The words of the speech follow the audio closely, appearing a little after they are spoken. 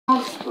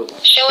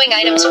Showing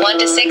items 1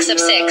 to 6 of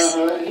 6.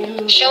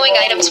 Showing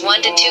items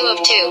 1 to 2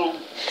 of 2.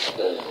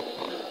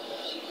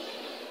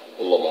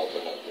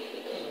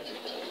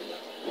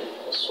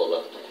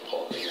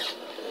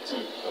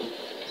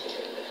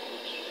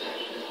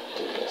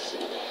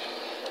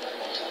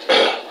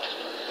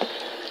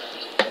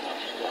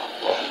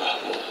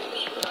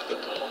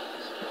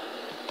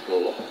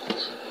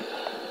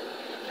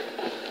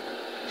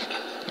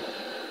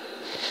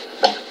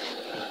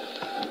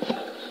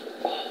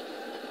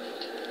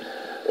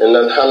 إن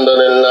الحمد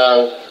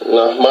لله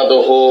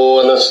نحمده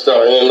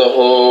ونستعينه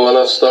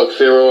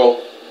ونستغفره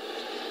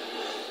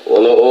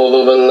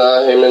ونعوذ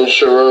بالله من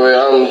شرور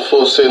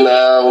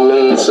أنفسنا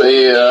ومن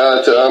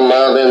سيئات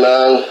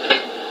أعمالنا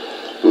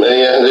من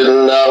يهد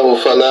الله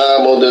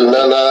فلا مضل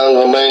له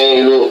ومن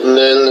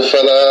يضلل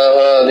فلا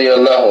هادي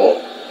له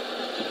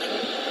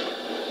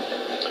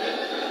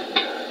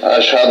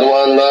أشهد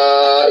أن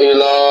لا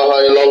إله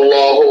إلا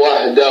الله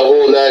وحده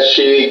لا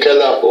شريك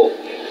له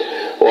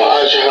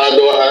وأشهد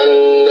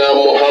أن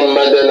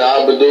محمدا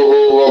عبده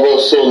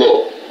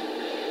ورسوله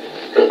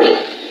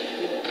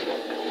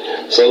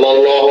صلى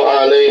الله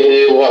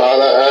عليه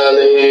وعلى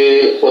آله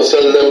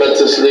وسلم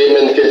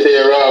تسليما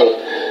كثيرا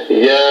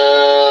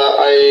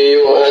يا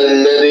أيها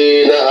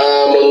الذين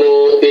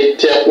آمنوا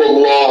اتقوا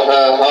الله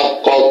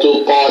حق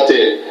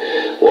تقاته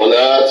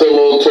ولا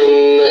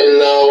تموتن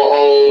إلا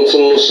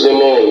وأنتم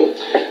مسلمون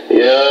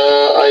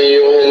يا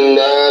أيها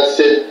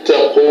الناس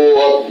اتقوا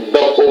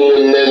ربكم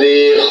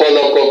الذي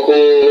خلقكم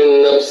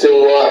من نفس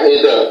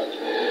واحدة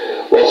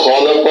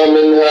وخلق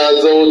منها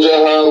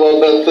زوجها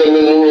وبث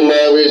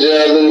منهما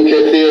رجالا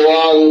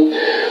كثيرا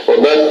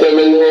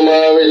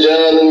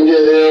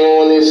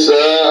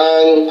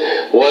ونساء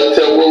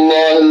واتقوا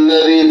الله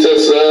الذي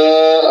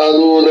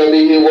تساءلون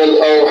به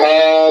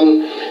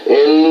والأرحام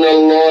إن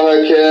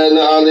الله كان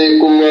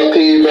عليكم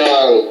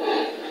رقيبا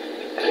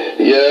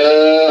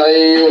يا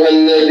أيها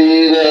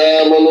الذين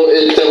آمنوا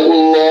اتقوا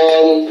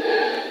الله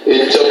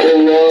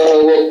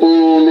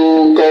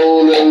وقولوا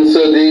قولا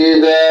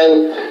سديدا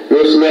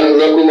يصلح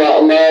لكم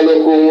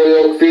أعمالكم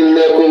ويغفر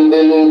لكم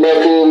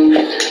ذنوبكم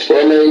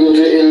ومن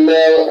يطع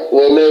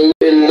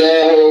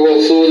الله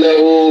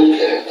ورسوله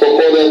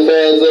فقد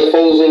فاز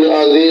فوزا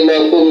عظيما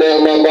ثم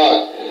أما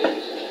بعد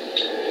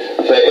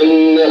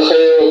فإن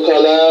خير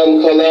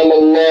كلام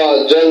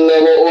الله جل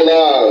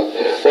وعلا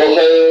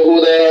وخير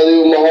هدى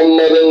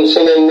محمد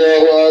صلى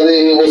الله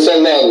عليه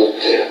وسلم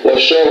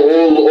وشر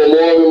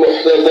الأمور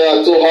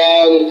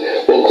محدثاتها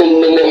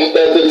وكل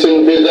محدثة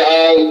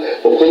بدعة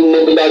وكل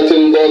بدعة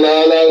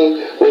ضلالة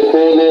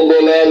وكل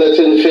ضلالة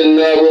في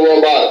النار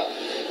وبعد.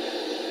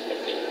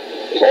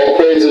 All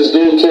praise is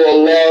due to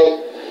Allah.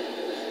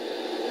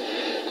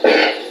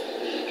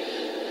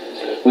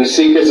 We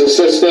seek His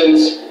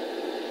assistance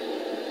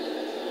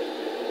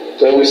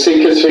and we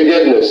seek His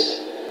forgiveness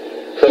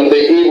from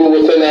the evil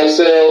within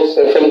ourselves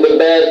and from the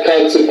bad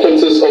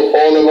consequences of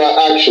all of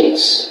our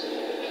actions.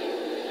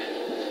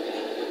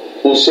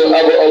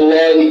 Whosoever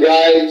Allah He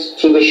guides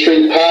to the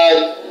straight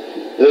path,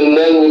 then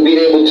none will be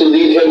able to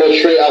lead him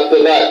astray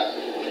after that.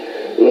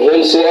 And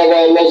whomsoever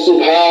Allah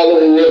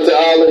subhanahu wa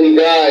ta'ala He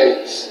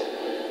guides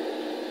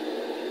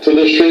to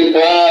the straight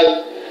path,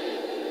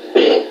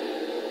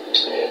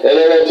 and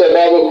Allah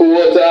tabaraka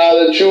wa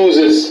ta'ala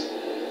chooses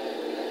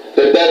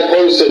that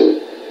person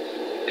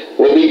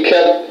will be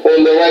kept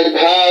on the right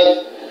path,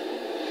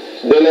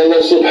 then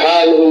Allah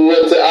subhanahu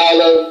wa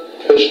ta'ala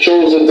has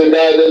chosen to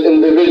guide that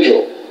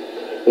individual.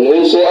 And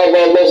whosoever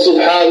Allah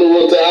subhanahu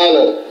wa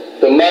ta'ala,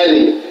 the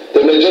mighty,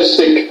 the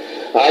majestic,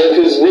 out of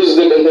His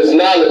wisdom and His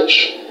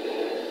knowledge,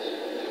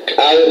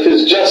 out of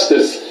His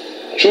justice,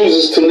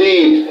 chooses to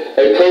lead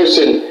a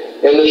person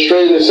in the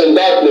straightness and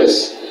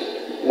darkness,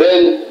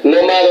 then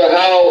no matter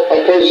how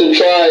a person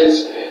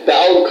tries, the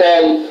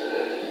outcome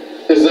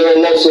is that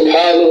Allah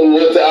subhanahu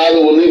wa ta'ala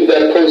will leave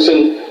that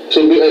person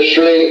to be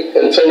astray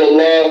until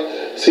Allah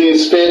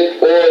sees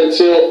fit, or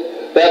until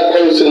that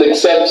person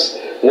accepts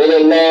what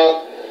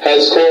Allah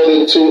has called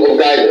him to of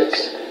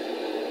guidance.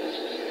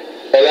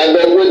 And I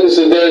bear witness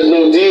that there is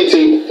no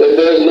deity, that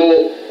there is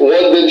no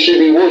one that should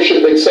be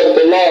worshipped except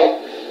Allah.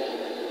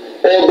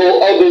 Although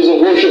others are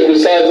worshipped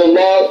besides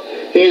Allah,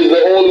 He is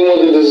the only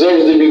one that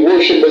deserves to be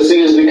worshipped, as He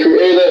is the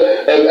creator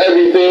of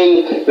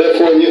everything,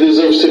 therefore He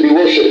deserves to be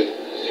worshipped.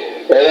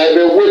 And I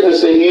bear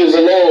witness that He is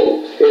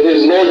alone in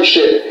His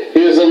lordship,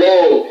 He is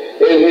alone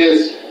in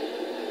His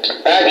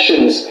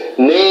actions,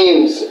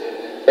 names,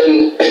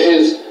 and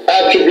His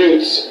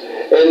attributes,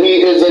 and He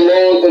is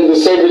alone in the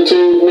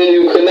servitude,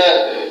 meaning you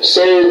cannot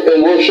serve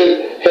and worship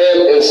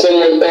Him and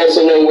someone else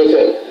along with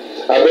Him.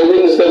 I bear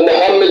witness that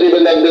Muhammad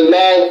ibn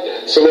Abdullah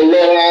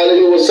sallallahu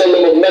alayhi wa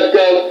sallam of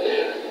Mecca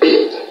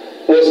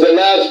was the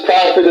last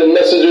prophet and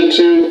messenger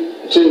to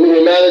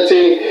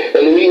humanity,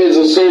 and he is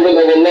a servant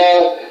of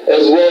Allah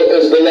as well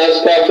as the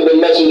last prophet and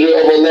messenger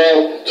of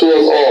Allah to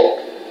us all.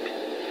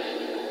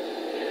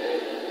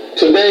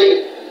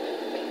 Today,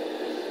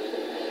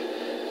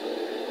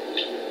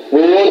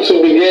 we want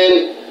to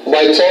begin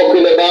by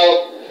talking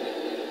about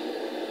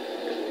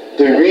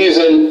the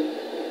reason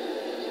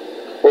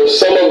or or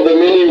some of the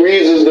many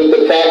reasons that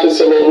the Prophet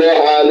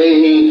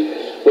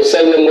ﷺ was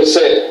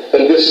sent.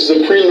 And this is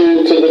the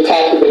prelude to the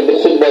topic of the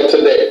khutbah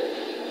today.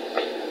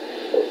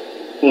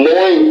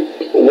 Knowing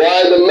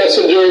why the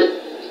messenger,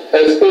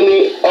 as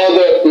any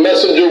other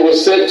messenger,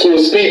 was sent to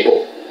his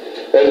people.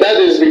 And that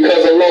is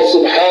because Allah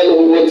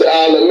subhanahu wa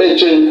ta'ala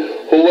mentioned,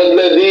 هُوَ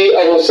الَّذِي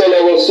أَرْسَلَ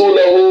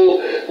رَسُولَهُ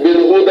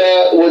بِالْهُدَى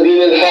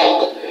وَدِينِ الْحَقِّ.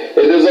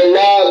 It is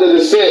Allah that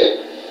is sent.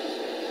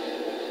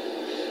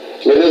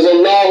 It is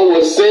Allah who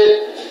has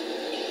sent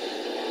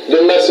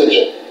the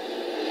messenger.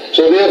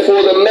 So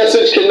therefore the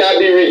message cannot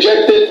be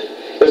rejected.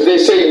 As they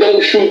say,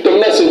 don't shoot the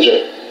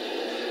messenger,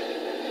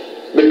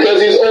 because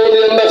he's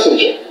only a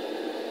messenger.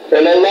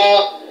 And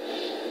Allah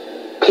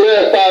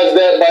clarifies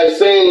that by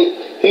saying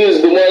he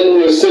is the one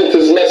who has sent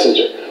his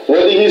messenger.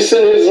 What did he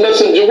send his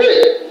messenger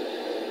with?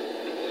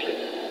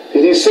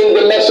 Did he send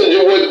the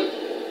messenger with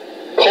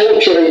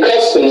culture and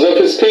customs of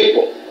his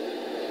people?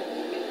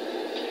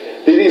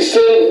 Did he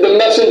send the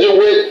messenger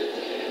with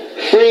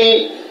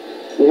free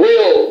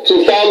will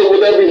to follow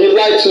whatever he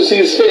likes or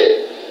sees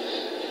fit?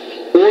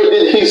 Or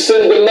did he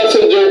send the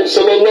messenger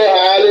sallallahu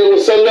alayhi wa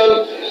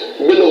sallam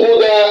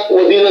bil-huda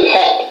wa din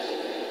al-haq?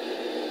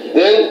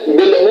 Then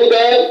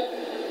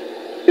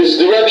bil-huda is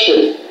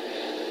direction.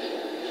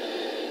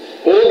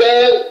 Huda,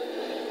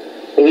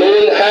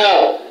 knowing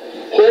how.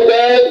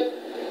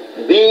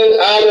 Huda, being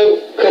out of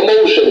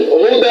commotion.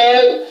 Huda,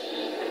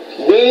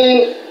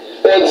 being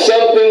on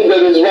something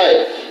that is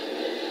right.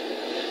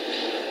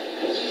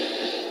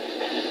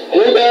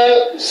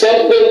 Huda,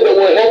 something that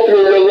will help you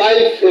in your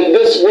life in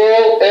this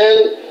world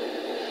and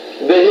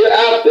the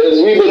hereafter, as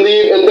we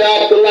believe in the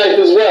afterlife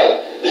as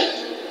well.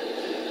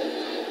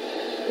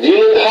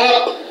 Deen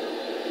al-Haq,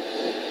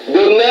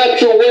 the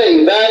natural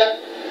way that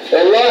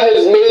Allah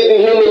has made the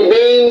human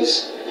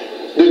beings,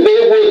 that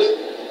they would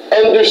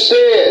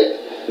understand,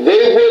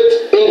 they would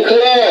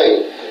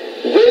incline,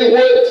 they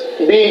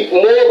would be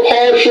more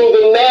partial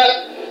than not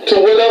to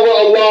whatever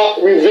Allah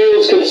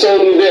reveals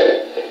concerning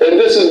them. And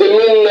this is the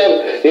meaning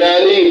of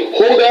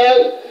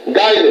huda,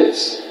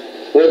 guidance.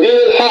 Wa din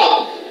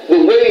al-haq, the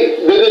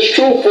way that is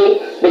truthful,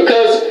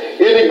 because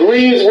it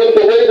agrees with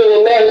the way that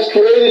Allah has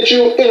created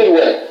you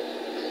anyway.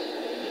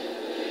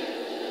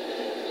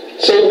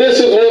 So this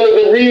is one of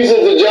the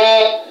reasons, the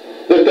job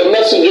that the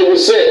messenger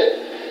was sent.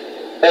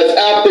 As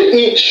after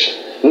each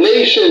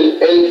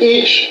nation and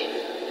each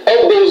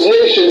of those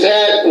nations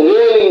had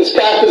warnings,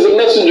 prophets and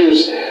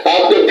messengers,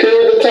 after a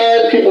period of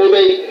time, people,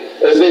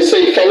 as they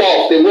say, fell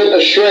off. They went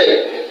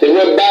astray. They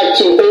went back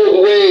to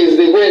old ways.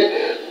 They went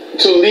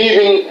to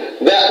leaving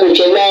that which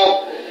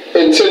Allah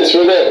intends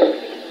for them.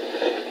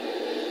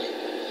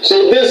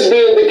 So this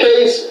being the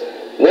case,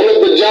 one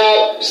of the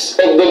jobs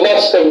of the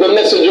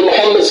Messenger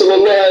Muhammad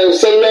sallallahu alaihi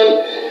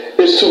wasallam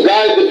is to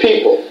guide the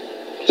people,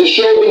 to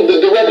show them the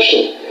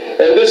direction.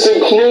 And this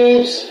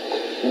includes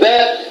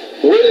that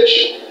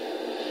which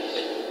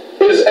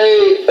is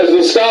as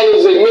the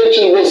scholars have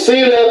mentioned,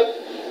 wasila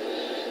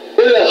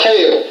ila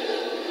khair,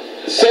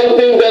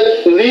 something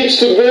that leads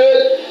to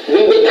good.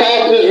 Then the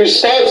Prophet is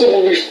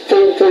responsible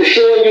for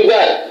showing you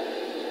that.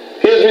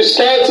 He is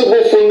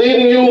responsible for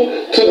leading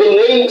you to the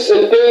links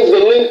and things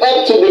that link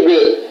up to the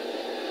good.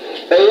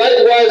 And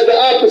likewise the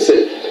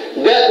opposite,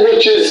 that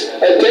which is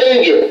a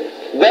danger,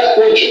 that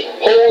which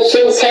holds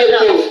some type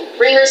of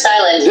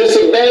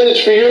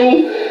disadvantage for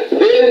you,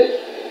 then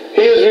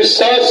he is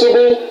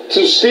responsible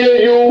to steer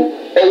you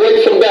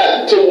away from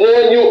that, to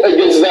warn you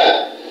against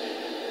that.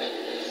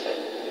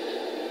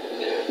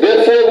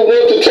 Therefore, we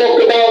want to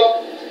talk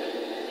about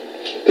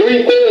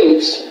three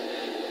things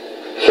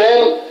from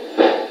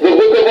the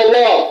book of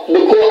Allah,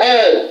 the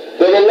Quran,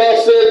 that Allah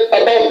said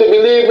about the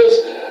believers,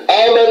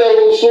 آمن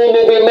الرسول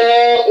بما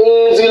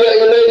أنزل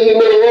إليه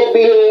من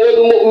ربهم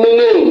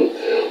والمؤمنون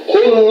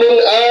كل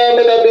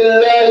آمن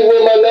بالله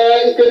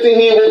وملائكته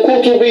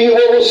وكتبه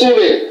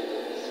ورسله.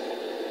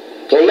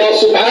 Allah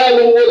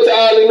subhanahu wa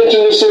ta'ala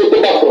mentioned in Surah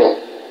Al-Baqarah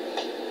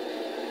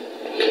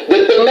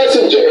that the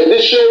messenger, and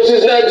this shows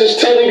he's not just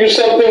telling you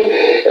something,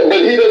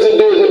 but he doesn't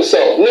do it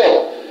himself.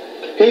 No.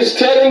 He's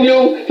telling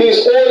you,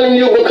 he's ordering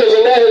you because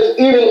Allah has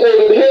even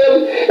ordered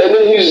him, and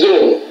then he's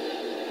doing it.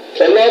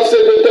 Allah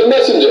said that the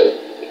messenger,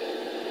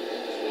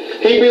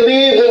 he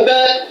believes in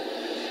that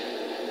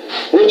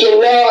which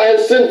Allah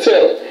has sent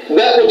him,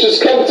 that which has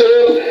come to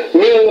him,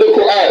 meaning the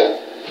Quran.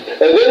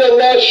 And then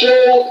Allah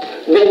showed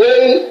the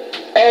way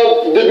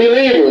of the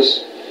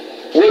believers,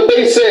 what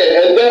they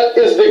said, and that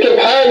is the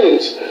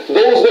companions,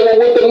 those that were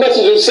with the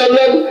Messenger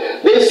sallam,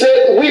 they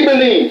said, we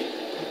believe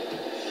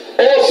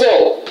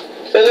also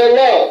in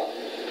Allah.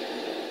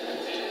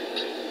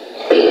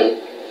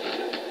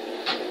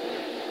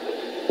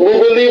 We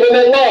believe in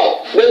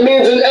Allah. That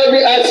means in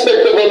every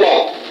aspect of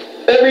Allah.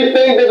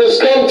 Everything that has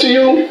come to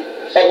you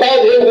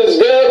about Him that's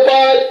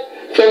verified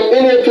from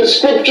any of His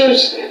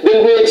scriptures,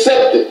 then we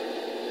accept it.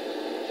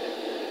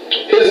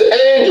 His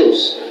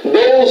angels,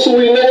 those who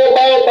we know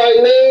about by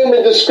name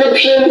and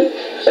description,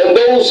 and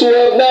those who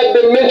have not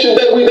been mentioned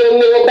that we don't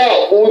know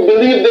about, but we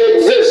believe they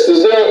exist,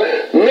 as there are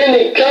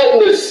many,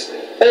 countless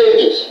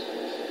angels.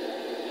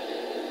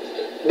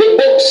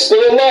 books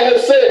that Allah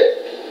has sent,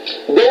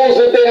 those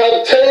that they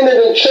have tainted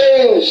and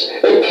changed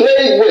and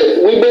played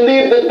with, we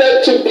believe that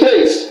that took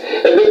place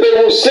and that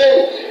they were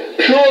sent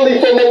purely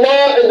from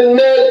Allah and then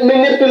man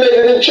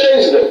manipulated and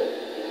changed them.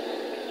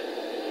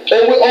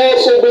 And we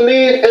also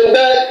believe in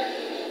that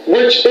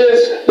which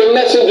is the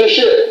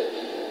messengership.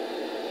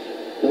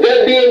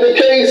 That being the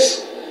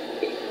case,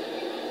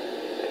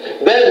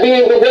 that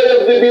being the way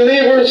of the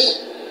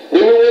believers,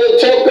 then we want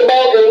to talk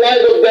about in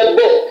light of that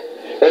book,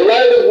 in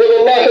light of what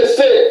Allah has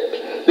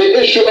said,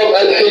 the issue of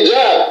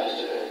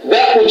al-hijab,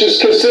 that which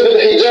is considered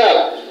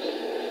hijab,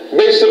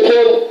 based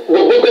upon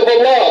the book of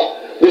Allah,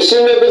 the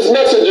sunnah of His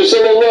Messenger,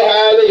 sallallahu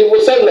alayhi wa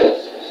sallam.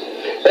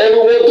 And we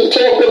want to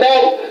talk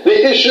about the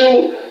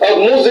issue of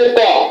music.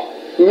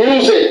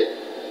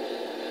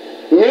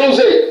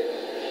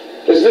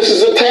 As this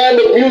is a time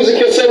of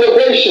music and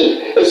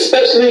celebration,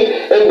 especially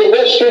in the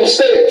Western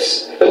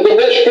states, in the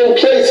Western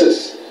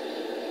places.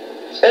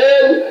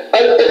 And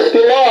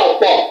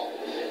al-ikhtilat,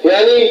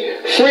 yani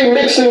free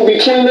mixing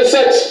between the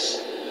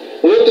sexes.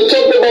 We want to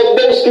talk about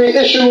those three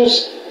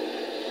issues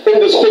in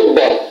this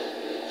khutbah.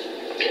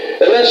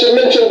 And I should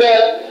mention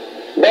that,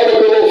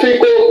 barakallahu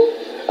feekum,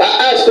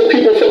 I ask the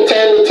people from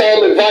time to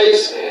time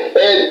advice,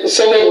 and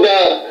some of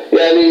the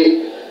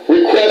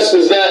request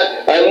is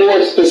that I'm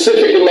more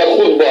specific in my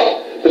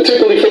khutbah,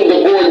 particularly from the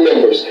board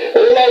members.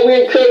 And Allah,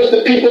 we encourage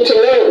the people to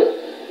learn.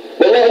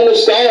 Allah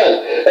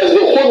understand, as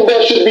the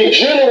khutbah should be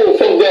general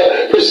from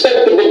the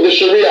perspective of the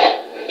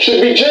Sharia.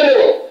 Should be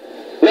general,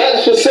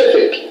 not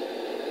specific.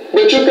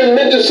 But you can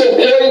mention some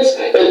points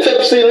and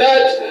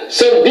tafsilat,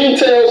 some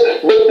details,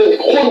 but the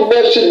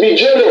khutbah should be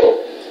general.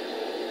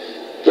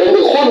 And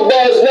the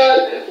khutbah is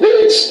not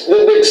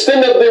the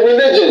extent of the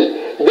religion.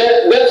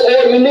 That's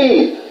all you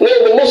need. No,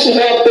 the Muslims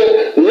have to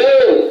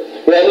learn,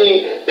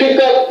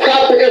 pick up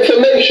proper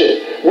information.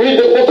 Read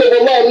the book of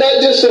Allah, not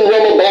just in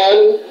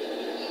Ramadan.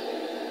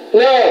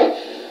 No.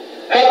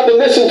 Have to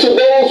listen to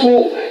those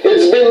who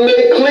it's been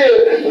made clear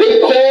they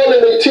call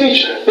and they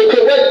teach the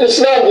correct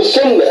Islam, the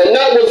Sunnah, and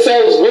not what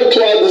sounds good to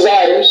our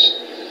desires.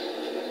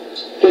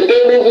 That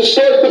they will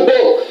distort the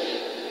book.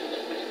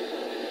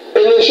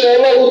 And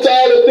inshallah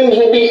ta'ala, things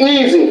will be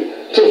easy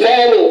to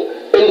follow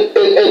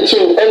and to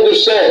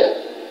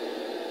understand.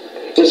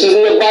 This is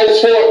an advice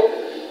for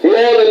you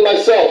all and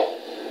myself.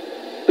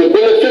 The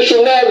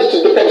beneficial knowledge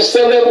that the Prophet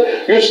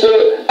ﷺ used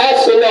to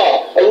ask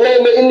Allah,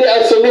 Allahumma inni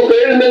as'aluka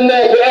ilman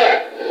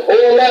nafi'ah. Oh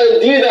Allah,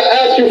 indeed I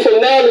ask you for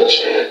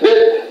knowledge that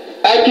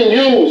I can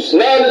use,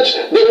 knowledge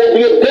that will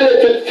be a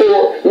benefit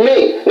for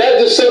me. Not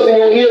just something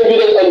you hear and you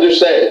don't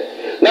understand.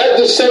 Not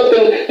just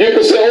something you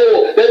can say,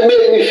 oh, that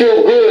made me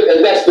feel good, and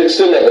that's the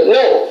extent of it.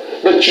 No,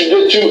 but that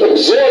you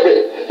absorb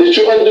it, that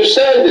you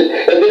understand it,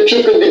 and that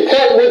you can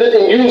depart with it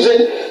and use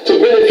it to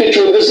benefit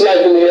you in this life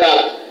and the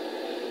hereafter.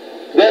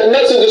 That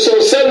Messenger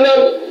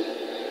sallallahu,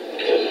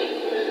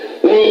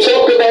 when we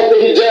talk about the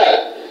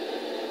hijab,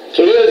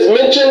 so it is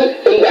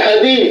mentioned in the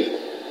hadith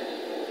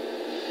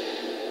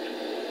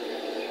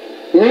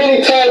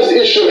many times,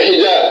 the issue of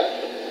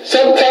hijab.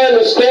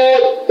 Sometimes it's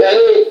called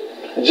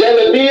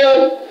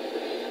jalabiyah.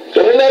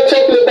 So we're not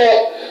talking about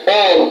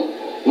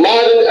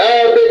modern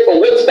Arabic or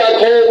what's back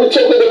home. We're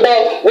talking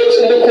about what's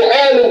in the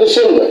Quran and the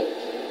Sunnah.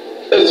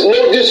 There's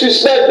no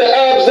disrespect. The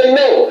Arabs, they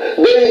know.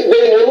 They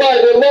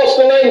lost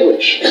the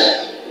language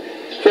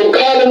from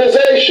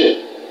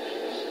colonization,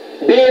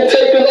 being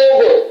taken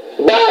over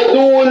by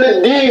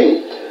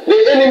Adu-ul-Din, the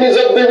enemies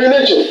of the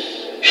religion,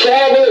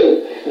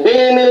 traveling,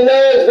 being in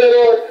lands that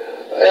are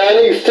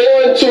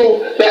foreign to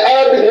the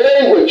Arabic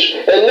language,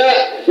 and not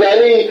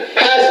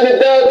passing it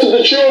down to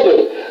the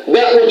children.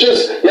 That which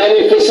is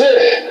fasih,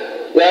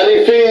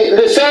 fi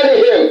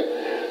lisanihim,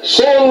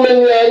 min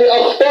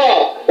akhta,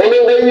 wa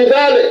min ghayri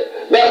dhalik.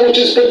 That which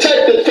is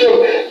protected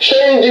from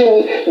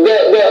changing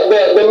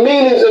the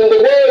meanings and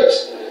the words,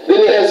 then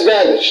it has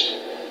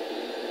vanished.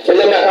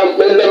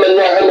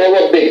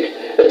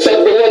 Except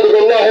the one that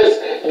Allah has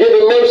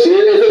given mercy,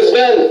 it has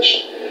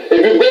vanished.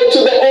 If you go to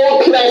the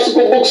old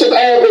classical books of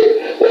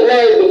Arabic,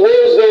 the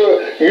words that are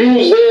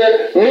used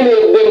there, many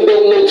of them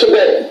don't know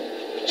today.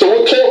 So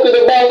we're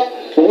talking about,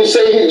 when we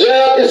say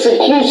hijab, it's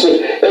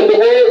inclusive. And the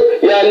word,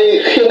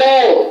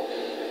 khimar,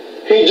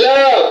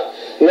 hijab,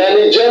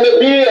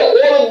 jalabiyah,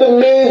 all of them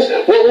means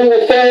what we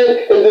will find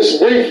in this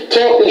brief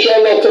talk,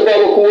 inshallah,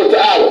 tabarak wa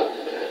ta'ala.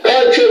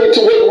 Contrary to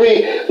what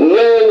we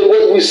learn and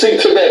what we see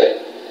today.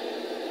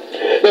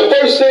 The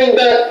first thing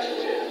that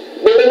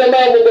the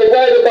ulama, when they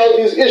write about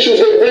these issues,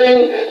 they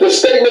bring the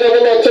statement of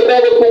Allah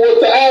tabarak wa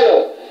ta'ala,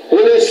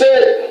 when they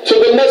said to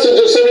the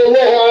Messenger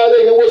sallallahu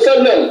alayhi wa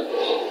sallam,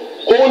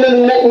 قُولِ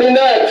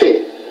الْمُؤْمِنَاتِ,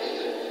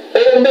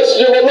 O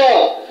Messenger of Allah,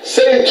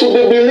 say to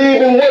the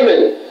believing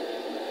women,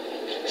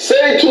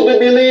 say to the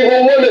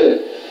believing women.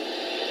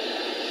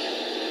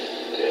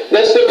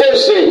 That's the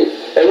first thing.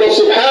 Allah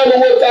subhanahu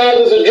wa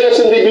ta'ala is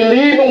addressing the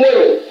believing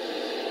women.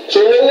 So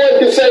no one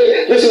can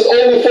say this is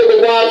only for the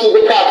wives of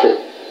the Prophet.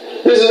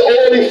 This is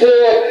only for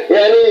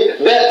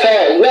that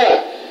time.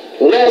 Nah.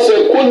 Allah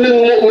said, كُلِّ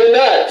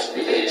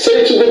الْمُؤْمِنَاتِ,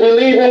 say to the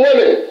believing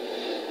women.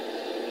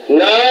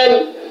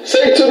 Na'am,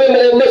 Say to them,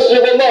 O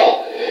Messenger of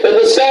Allah. And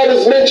the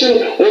scholars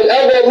mention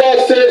whenever Allah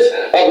says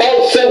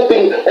about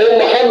something, O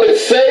Muhammad,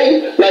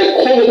 say, like,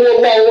 Qul huwa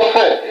Allahu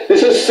ahad.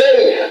 This is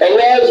say,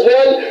 Allah is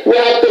one. You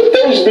have to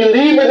first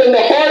believe it in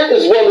the heart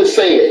as well as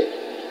say it.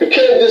 You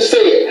can't just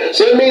say it.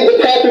 So it means the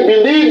Prophet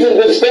believes in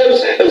this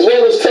verse as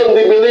well as telling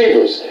the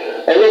believers.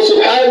 Allah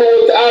subhanahu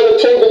wa ta'ala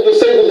told them to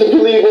say to the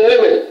believing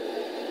women.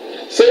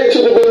 Say to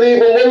the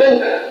believing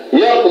women,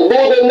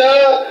 يَغْضُضْنَا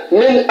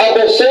مِنْ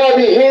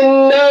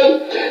أَبْصَارِهِنَّ.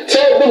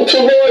 Tell them to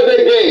lower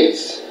their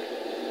gaze.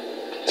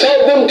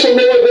 Tell them to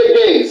lower their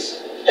gaze.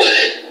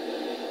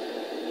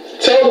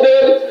 Tell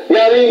them,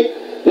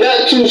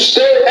 not to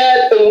stare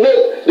at and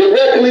look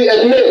directly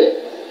at men.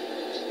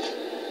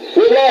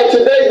 Wallah,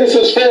 today this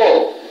is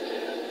form.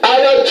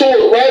 Allah told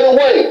it right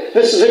away.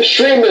 This is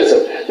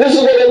extremism. This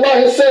is what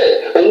Allah has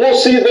said. And we'll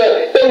see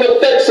the ill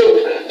effects of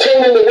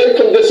turning away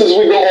from this as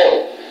we go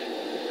on.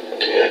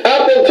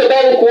 After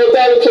Tabarak wa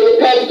Ta'ala told the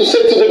Prophet to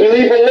say to the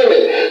believing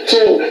women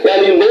to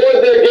lower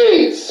their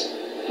gaze.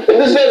 And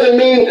this doesn't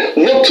mean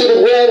look to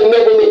the ground and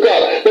never look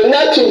up. But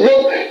not to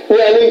look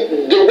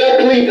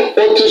directly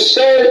or to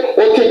stare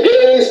or to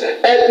gaze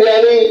at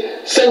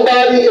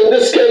somebody, in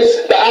this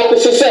case, the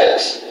opposite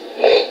sex.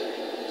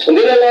 And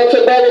then Allah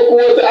Tabarak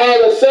wa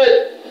Ta'ala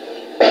said,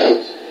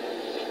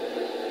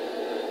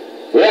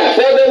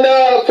 وَيَحْفَظْنَا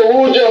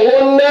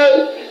فُرُوجَهُنَّ,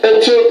 and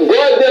to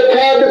guard their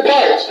private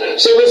parts.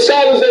 So the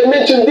scholars that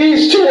mention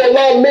these two,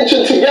 Allah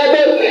mentioned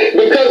together,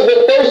 because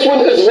the first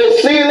one is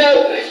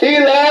wasila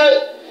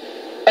ila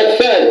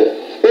al-thani.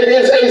 It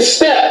is a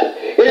step.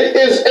 It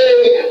is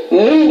a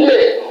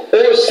movement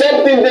or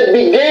something that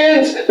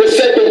begins the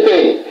second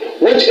thing,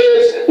 which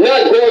is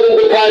not guarding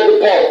the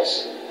private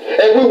parts.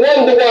 And we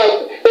wonder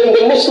why in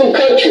the Muslim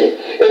country,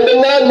 in the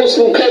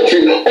non-Muslim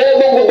country, all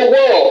over the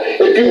world,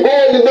 if you go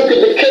and you look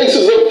at the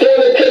cases of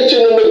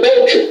fornication and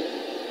adultery,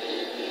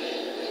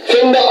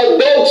 from the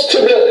adults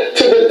to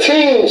the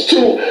teens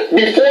to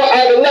before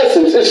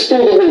adolescents, it's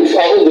through the roof.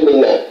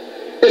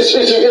 It's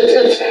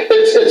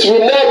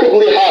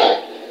remarkably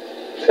high.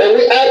 And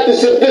we act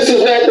as if this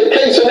is not the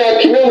case in our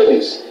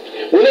communities.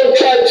 We don't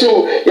try to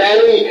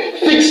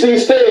fix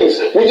these things.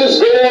 We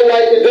just go on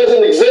like it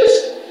doesn't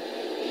exist.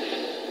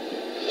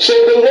 So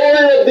the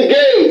lowering of the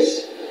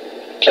gaze.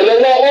 And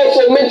Allah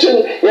also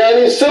mentioned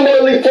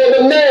similarly for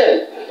the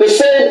man, the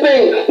same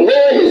thing,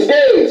 lower his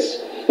gaze.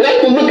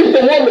 Not to look at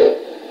the woman.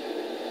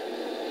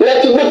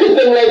 Not to look at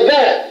them like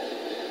that.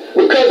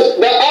 Because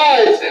the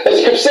eyes,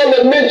 as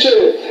Prophet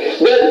mentioned,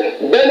 that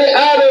Bani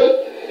Adam,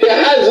 he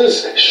has this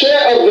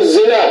share of the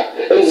zina.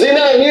 And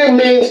zina here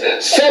means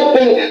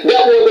something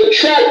that will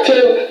attract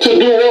him to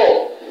do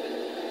wrong.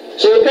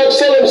 So the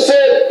Prophet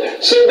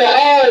said, so the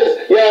eyes,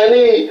 the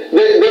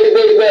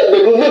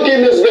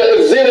looking is the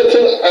zina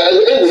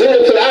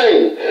to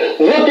ayn.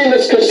 Looking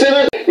is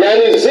considered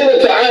zina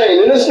to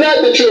ayn. And it's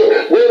not that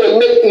you're going to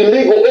make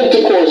illegal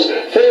intercourse,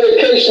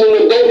 fornication and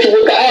adultery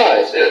with the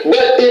eyes.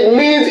 But it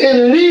means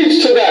it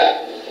leads to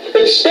that.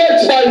 It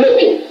starts by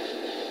looking.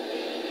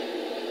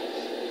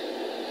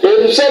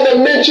 And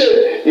someone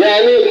mentioned,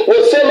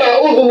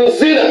 وَسَمَعُ أُذُنُ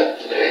الزِّنَا.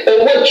 And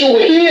what you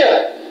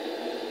hear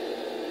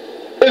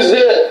is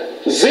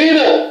the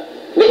zina,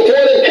 the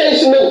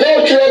fornication,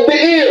 adultery of the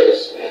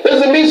ears.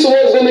 Doesn't mean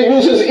someone's going to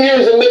use his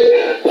ears and make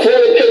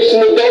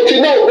fornication,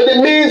 adultery. No, but it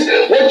means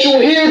what you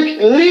hear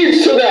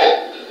leads to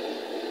that.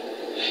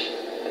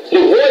 The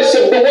voice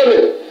of the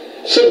woman,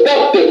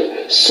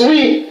 seductive,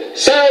 sweet,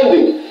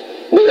 sounding.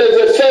 As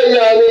I say,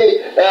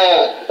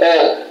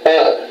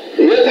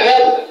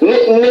 يذهب من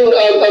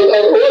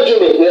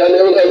الرجل it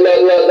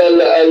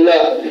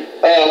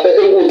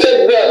will take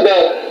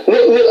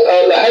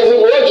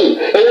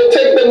it will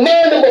take the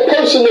mind of a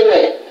person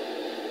away.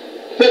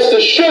 That's the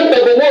strength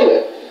of a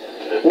woman.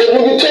 But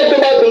when you talk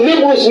about the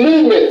liberals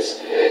movements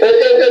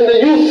and the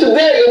youth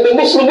today and the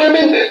Muslim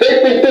women,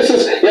 they think this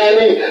is not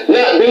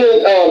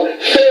being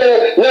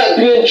fair, not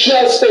being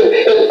just, and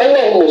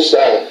Allah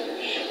Musta'an.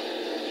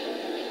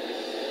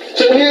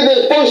 So here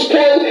the first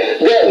point,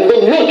 that the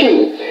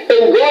looking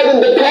and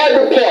guarding the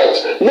private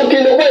parts,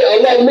 looking away,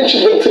 Allah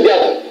mentions them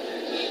together.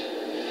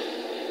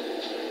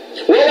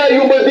 وَلَا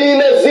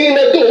يُبْدِينَ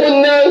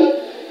زِينَتُهُنَّ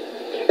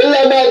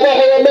إِلَّا مَا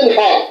ظَهَرَ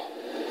مِنْهَا.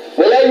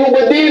 وَلَا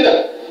يُبْدِينَ,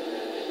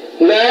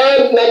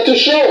 not to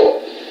show.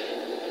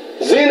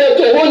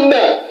 زِينَتُهُنَّ.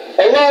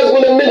 Allah is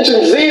going to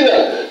mention zina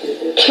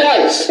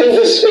twice in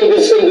this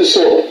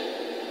surah.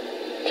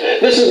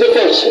 This is the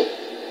first one.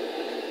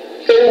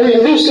 And we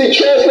loosely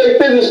translate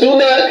this, do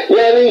not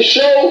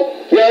show,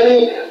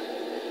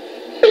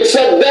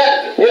 except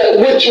that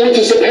which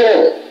is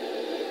apparent.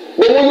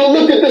 But when you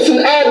look at this in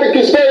Arabic,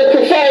 it's very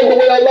profound the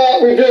way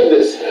Allah revealed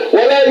this.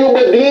 وَلَا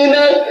يُبْدِينَ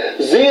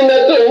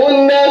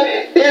زِينَتَهُنَّ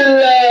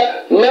إِلَّا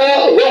مَا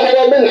ظَهَرَ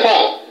مِنْهَا.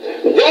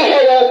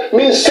 ظَهَرَ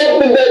means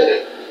something that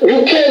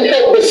you can't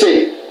help but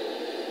see.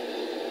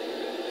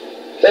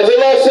 As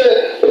Allah said,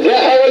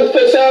 ظَهَرَ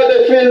الْفَسَادَ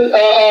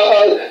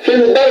فِي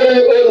الْبَرِّ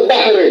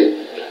وَالْبَحْرِ.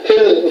 So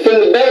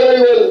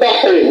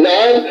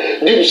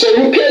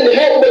you can't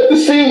help but to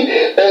see,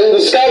 and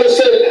the scholar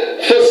said,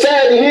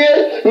 fasad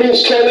here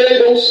means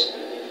tornadoes.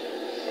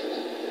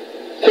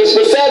 Because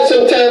fasad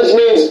sometimes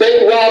means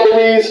bank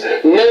robberies,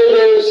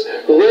 murders,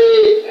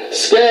 rape,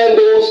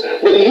 scandals.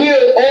 But here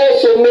it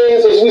also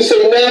means, as we say,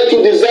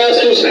 natural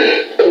disasters,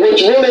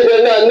 which really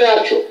they're not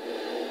natural.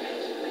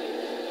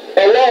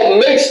 Allah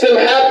makes them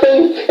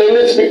happen, and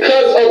it's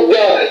because of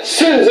the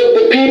sins of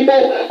the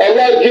people,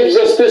 Allah gives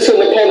us this in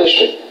the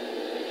punishment.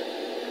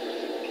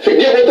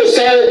 Forget what the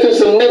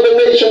scientists and Mother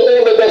Nature,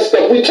 all of that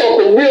stuff. We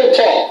talking real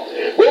talk.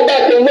 Go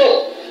back and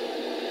look.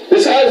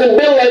 This hasn't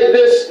been like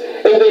this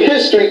in the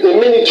history of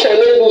many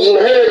tornadoes and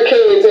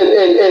hurricanes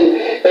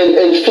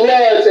and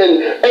floods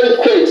and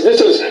earthquakes. This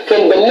is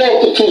from the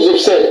multitudes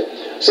of sin.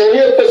 So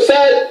here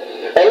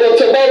fasad, Allah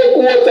Tabaraka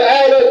wa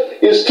Ta'ala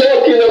is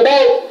talking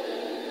about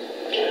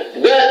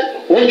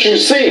that which you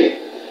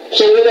see.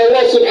 So when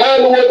Allah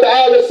subhanahu wa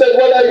ta'ala said,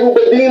 وَلَا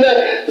يُبَدِينَ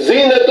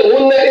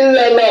زِينَتُهُنَّ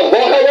إِلَّا مَا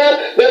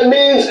ظَهَرَ, that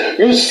means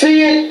you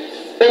see it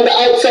on the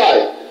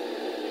outside.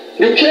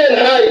 You can't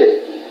hide it.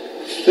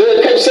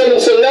 The Prophet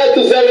said, لَا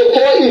تَزَالُ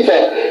طَائِفَةٌ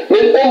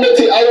مِنْ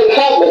أُمَّتِي عَلَى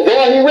الْحَقِّ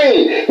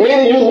ظَاهِرِينَ,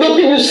 meaning you look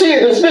and you see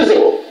it, it's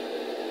visible.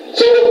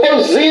 So the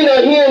first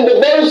zina here in the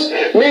verse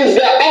means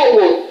the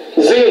outward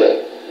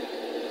zina.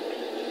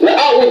 The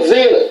outward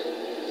zina.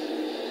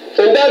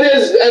 And that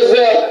is, as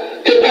the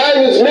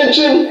companions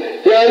mentioned,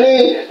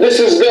 this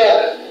is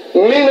the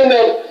meaning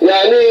of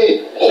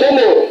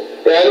khumur,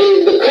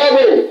 the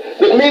covering,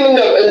 the meaning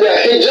of the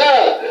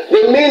hijab,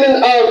 the meaning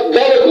of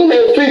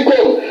barakallahu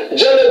fikum,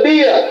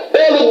 jalabiyah.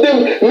 All of them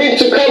mean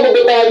to cover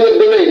the body of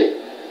the lady.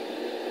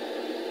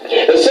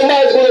 And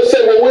somebody's going to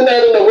say, well, we're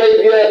not in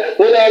Arabia,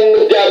 we're not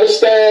in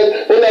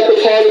Afghanistan, we're not the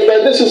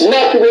Taliban. This is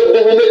mockery of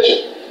the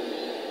religion.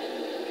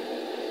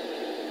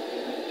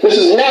 This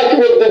is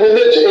mockery of the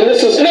religion. And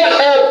this is not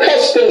Arab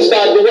customs,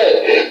 by the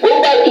way.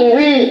 Go back and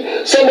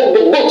read some of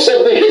the books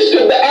of the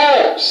history of the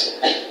Arabs.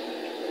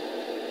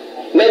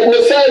 Like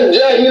Masal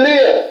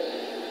Jahiliyyah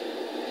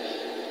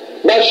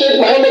by Sheikh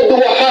Muhammad Abdul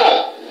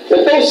Wahab.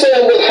 And don't say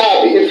I'm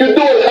Wahhabi. If you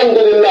do,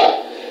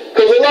 alhamdulillah.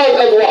 Because Allah is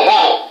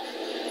al-Wahhab.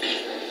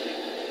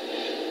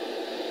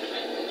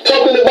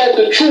 Talking about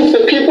the truth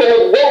that people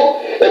have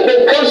wrote and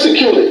been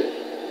persecuted.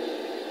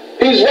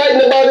 He's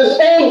writing about his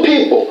own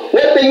people,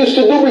 what they used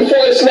to do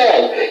before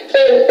Islam.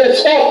 And it's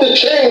off the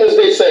chain, as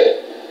they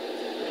say.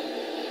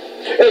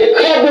 And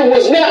covering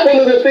was not one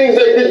of the things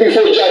they did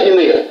before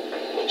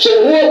Jahiliyyah.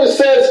 So whoever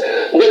says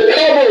the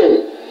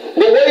covering,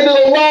 the way that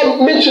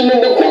Allah mentioned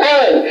in the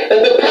Quran, and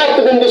the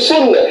Prophet in the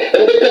Sunnah,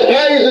 and the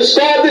companions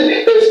described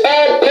it as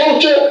Arab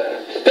culture,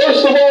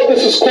 first of all,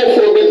 this is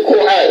kufr with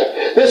Quran.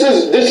 This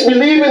is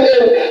disbelieving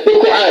in the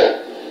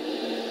Quran.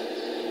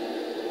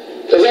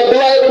 As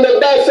Abdullah ibn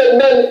Abbas said,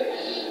 man,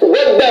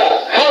 وَدَّى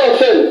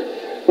حَرَفًا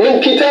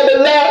مِنْ كِتَابِ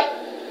اللَّهِ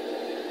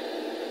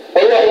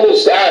اللَّهُ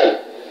الْمُسْتَعَانِ.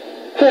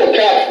 Poor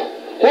kafir.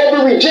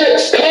 Whoever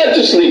rejects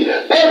consciously,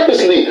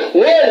 purposely,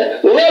 one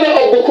letter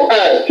of the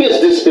Quran, he is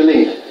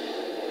disbelieved.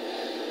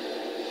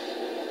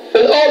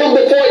 And all of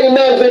the four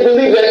Imams, they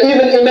believe that,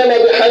 even Imam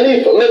Abu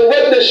Hanifa, man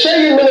read the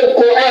shay'in min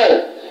al-Quran,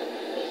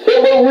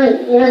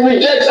 whoever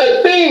rejects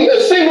a thing, a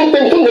single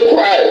thing from the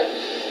Quran.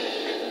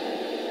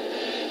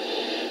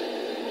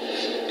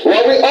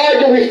 While we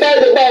argue, we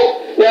fight about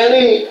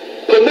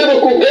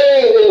political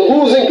gain and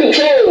who's in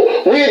control,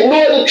 we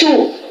ignore the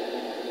truth.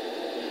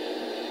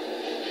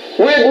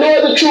 We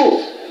ignore the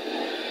truth.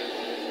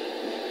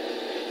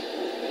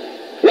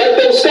 Like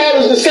those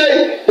scholars that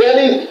say,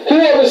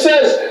 whoever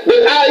says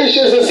that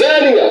Aisha is a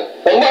Zaniya,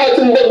 a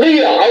Ma'atin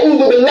Babiya,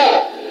 A'udhu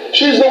Billah,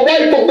 she's the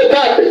wife of the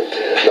Prophet.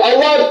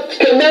 Allah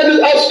commanded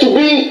us to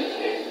be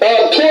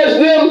towards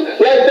them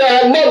like they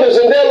are mothers,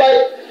 and they're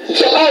like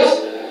to us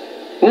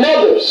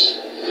mothers.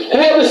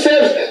 Whoever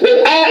says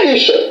that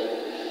Aisha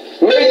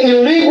made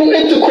illegal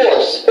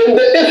intercourse in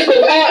the ifk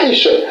of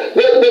Aisha,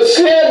 the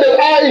slander of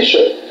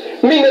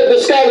Aisha, meaning that the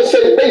scholars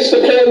say based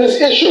upon this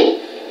issue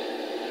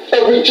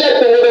of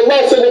rejecting what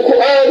Allah said in the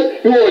Quran,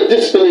 you are a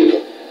disbeliever.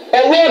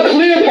 Allah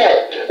cleared her,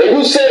 and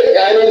you say,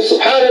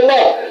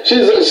 subhanallah,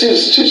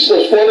 she's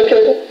a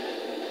fornicator.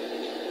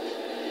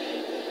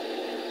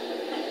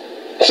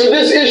 So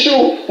this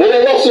issue, when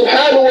Allah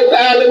subhanahu wa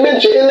ta'ala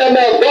mentioned, إِلَّا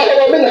مَا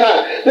ظَهَرَ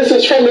مِنْهَا, this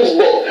is from his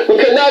book. We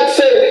cannot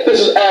say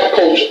this is Arab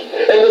culture.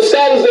 And the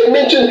scholars, they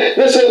mentioned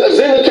this is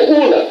Zina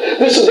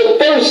Tu'ula. This is the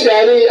first Zina.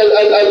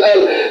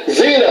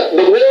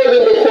 The word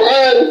in the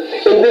Quran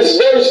in this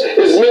verse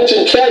is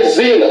mentioned twice,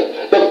 Zina.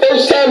 The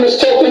first time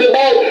it's talking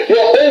about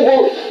your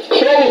over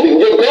clothing,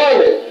 your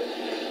garment.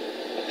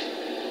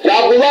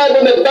 Now Abdullah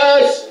ibn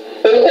Abbas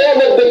and all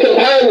of the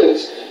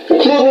companions,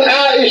 including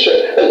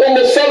Aisha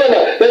and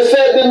Salama, that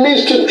said it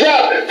means to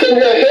drop from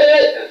your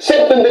head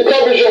something that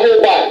covers your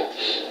whole body.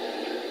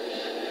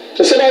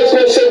 And somebody's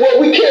going to say,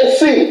 well, we can't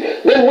see.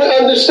 Then we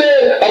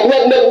understand.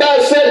 Abdullah ibn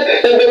Abbas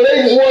said, and the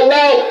ladies were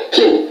allowed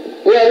to.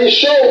 He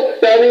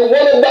showed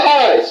one of the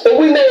eyes. And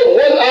we know if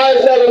one eye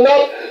is not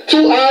enough,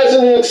 two eyes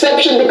is an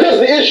exception, because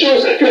the issue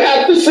is you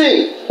have to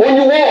see when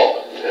you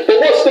walk.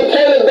 But what's the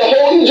point of the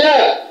whole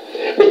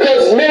hijab?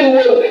 Because men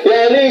will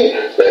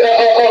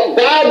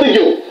bother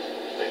you.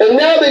 And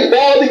now they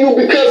bother you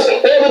because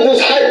all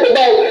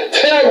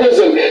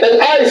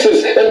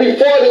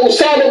rewarded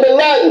Osama bin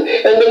Laden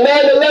and the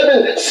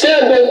 9/11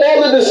 scandal,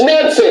 all of this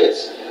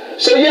nonsense.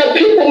 So yeah,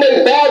 people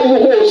may bother you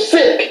who are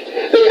sick.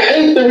 They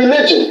hate the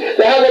religion.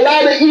 They have a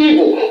lot of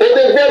evil, or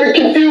they're very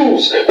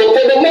confused. But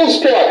for the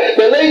most part,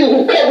 the lady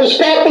who covers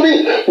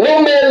properly,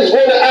 no man is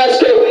going to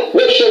ask her,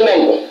 what's your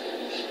number?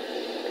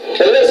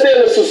 Unless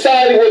they're in a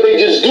society where they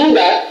just do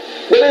that.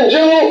 But in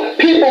general,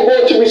 people are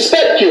going to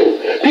respect you.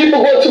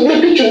 People are going to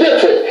look at you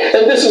different.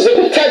 And this is a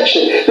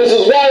protection. This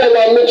is why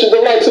Allah mentioned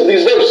the likes of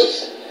these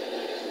verses.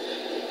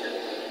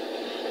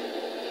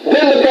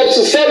 Then the Prophet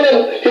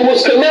ﷺ, he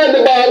was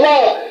commanded by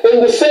Allah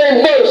in the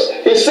same verse.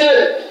 He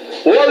said,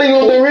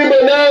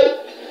 وَلِيُضْرِبْنَا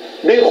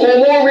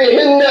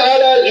بِخُمُورِهِنَّ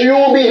عَلَى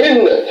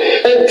جُيُوبِهِنَّ,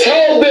 and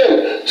tell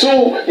them to,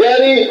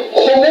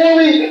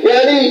 khumuri,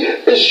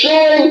 is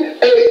showing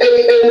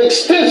an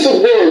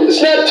extensive word.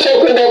 It's not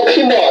talking about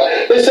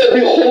khimar. It said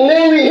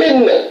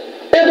بِخُمُورِهِنَّ,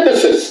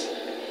 emphasis.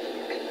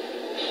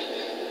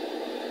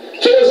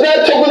 So it's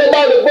not talking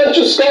about a bunch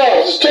of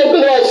scarves. It's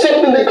talking about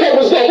something that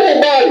covers the whole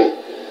body.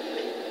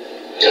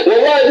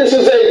 Wallahi, this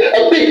is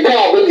a big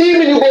problem.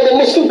 Even you go to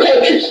Muslim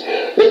countries,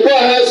 the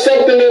girl has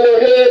something in her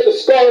head, a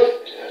scarf,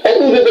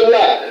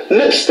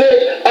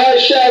 lipstick,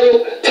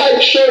 eyeshadow, tight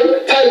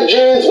shirt, tight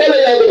jeans,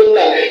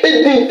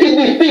 it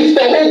defeats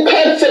the whole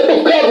concept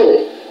of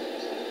covering.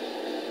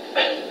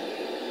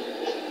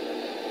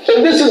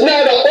 And this is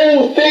not an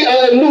old thing,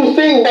 a new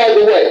thing, by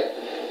the way.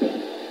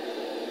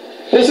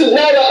 This is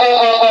not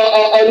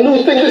a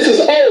new thing, this is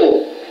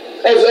old.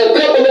 As a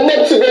couple of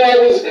months ago, I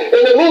was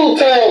in a little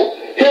town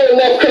here in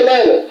North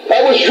Carolina.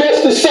 I was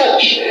dressed as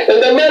such.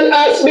 And the man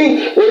asked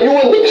me, were you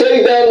in the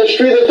play down the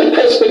street at the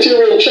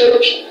Presbyterian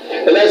Church?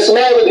 And I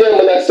smiled at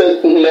him and I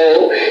said,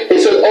 no. He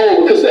said,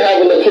 oh, because they're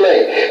having a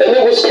play. And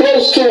it was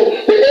close to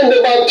the end of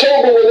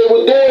October when they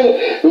were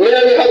doing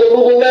Mary Had a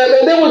Little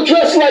Lamb. And they were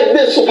dressed like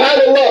this,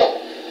 subhanAllah.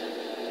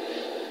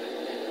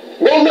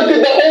 Go look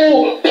at the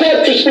old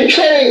portraits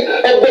portrayed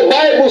of the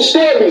Bible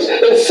stories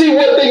and see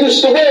what they used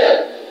to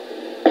wear.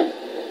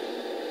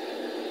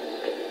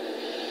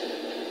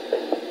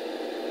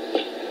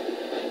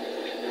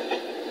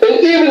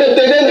 Even if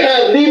they didn't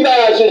have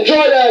Levi's and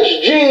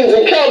Jordache jeans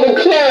and Calvin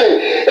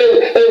Klein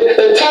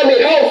and Tommy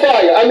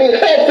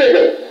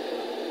Hilfiger,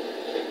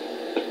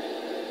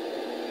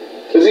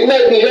 because he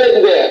might be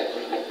heading there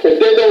if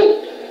they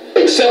don't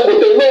accept what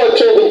their Lord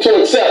told them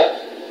to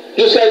accept,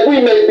 just like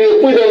we may be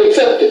if we don't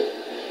accept it.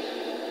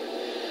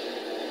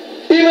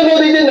 Even though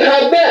they didn't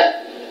have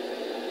that,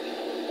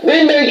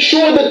 they made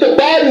sure that the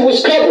body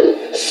was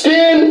covered,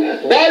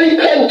 skin, body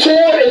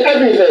contour, and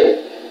everything.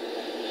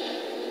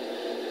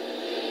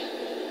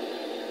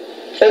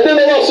 And then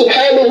Allah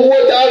subhanahu wa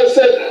ta'ala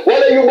said,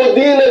 وَلَا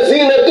يُبْدِينَ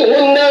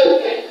زِينَتُهُنَّ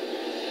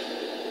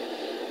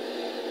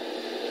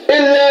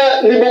إِلَّا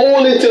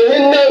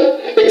لِبُعُولِتِهِنَّ,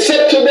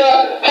 except to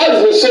their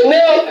husbands. So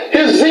now,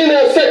 here's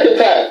zina a second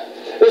time.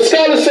 The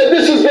scholar said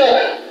this is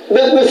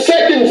the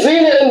second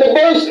zina in the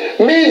verse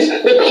means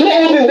the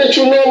clothing that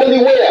you normally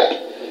wear.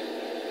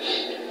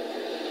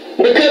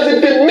 Because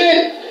if it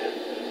meant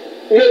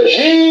your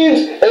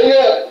jeans and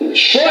your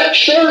short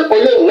shirt or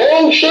your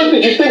long shirt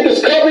that you think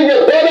is covering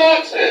your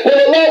buttocks, then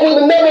Allah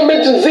would have never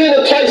mentioned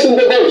zina twice in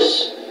the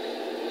verse.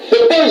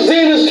 The first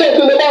zina is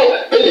talking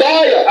about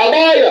abaya,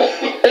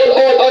 or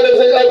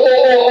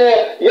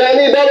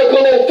yani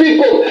barakallahu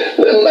fikum,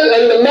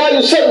 ma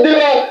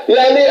yusaddira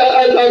yani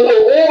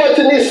al-umat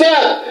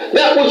nisa,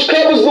 that which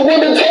covers the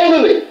women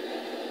totally.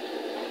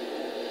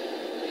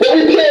 But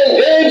we playing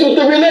games with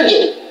the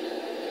religion.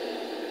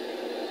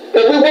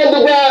 And we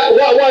wonder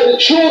why the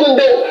children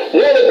don't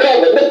want to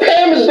cover. The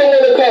parents don't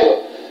want to cover.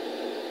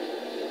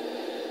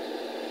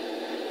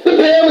 The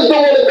parents don't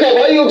want to cover.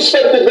 How do you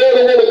expect the girl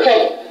to want to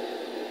cover?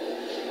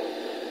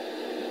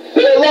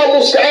 Then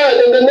Allah Musta'an,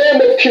 in the name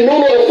of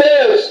communal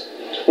affairs,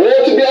 we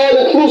want to be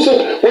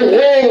all-inclusive. We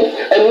bring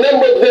a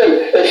number of them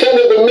in front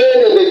of the men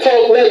and they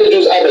talk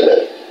languages out of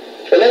them.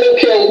 And I don't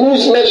care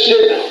who's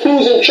masjid,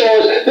 who's in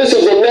charge. This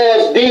is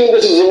Allah's deen,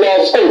 this is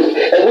Allah's earth.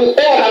 And we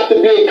all have to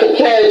be in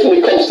compliance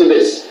when it comes to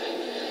this.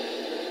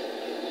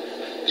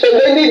 And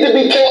they need to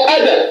be taught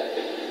adab.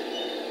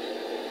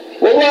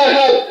 When I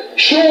have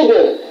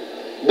children,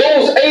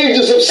 those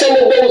ages of some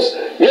of those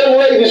young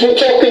ladies we're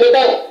talking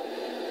about,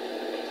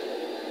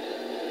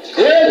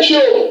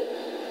 grandchildren,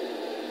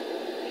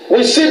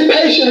 we sit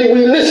patiently,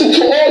 we listen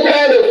to all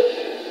kind of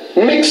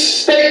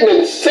mixed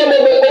statements, some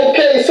of it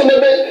okay, some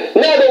of it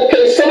not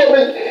okay, some of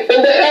it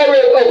in the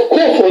area of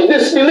kufr,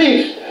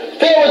 disbelief,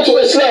 forward to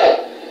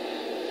Islam.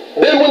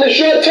 Then when it's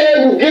your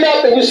turn, you get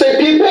up and you say,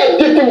 people have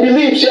different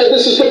beliefs. Yeah,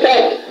 this is the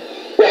problem.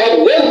 We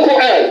have one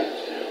Quran,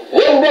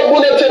 one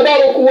Rabbuna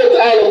Tabarak wa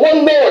Ta'ala,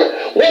 one Lord,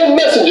 one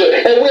messenger,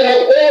 and we have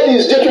all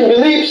these different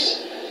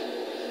beliefs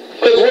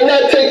because we're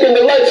not taking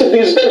the likes of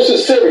these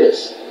verses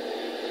serious.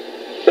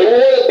 And we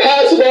want to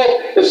pass it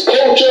off as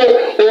culture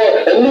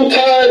or a new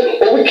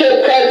time, or we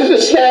can't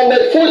practice Islam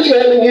that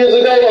 1400 years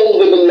ago,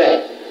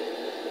 alhamdulillah.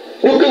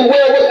 You can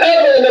wear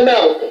whatever in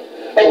America,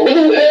 a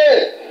blue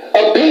head,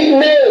 a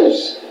pink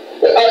nose,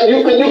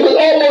 You could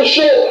almost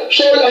show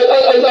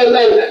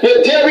your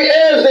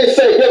derrieres, they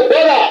say, your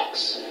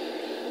buttocks.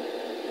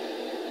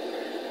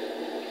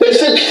 They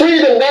said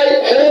freedom,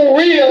 right?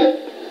 Hurriya.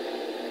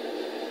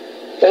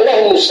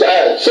 Allah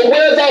musta'an. So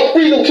where's our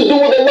freedom to do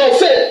what Allah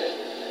said?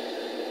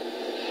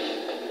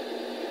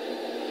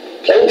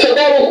 And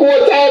Tabarak wa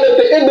ta'ala at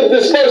the end of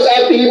this verse,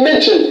 after he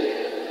mentioned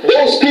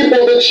those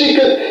people that she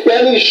could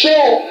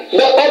show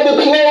the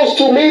other clothes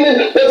to,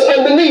 meaning what's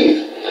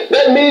underneath.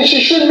 That means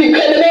she shouldn't be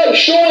coming out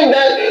showing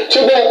that to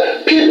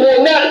the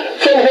people, not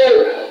from her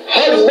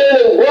husband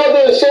and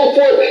brother and so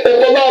forth.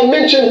 And Allah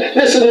mentioned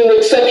this is an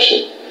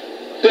exception.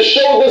 To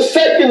show the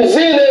second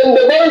zina in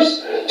the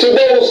verse to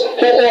those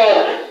who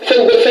are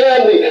from the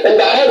family and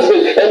the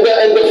husband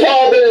and the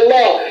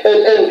father-in-law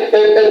and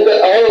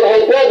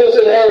her brothers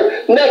and her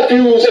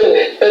nephews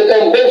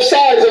and both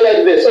sides are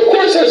like this. Of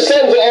course her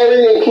sons are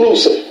already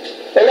inclusive.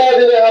 Allah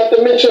didn't have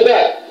to mention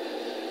that.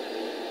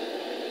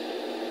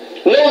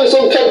 Notice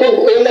Allah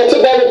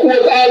Tabarak wa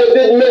Ta'ala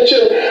did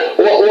mention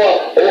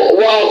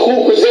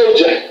wa'akhuka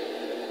zawjah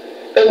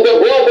and the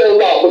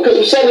brother-in-law,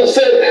 because someone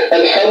said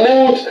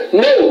al-hamud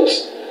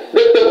notes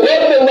that the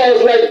brother-in-law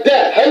is like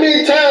that. How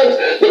many times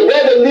the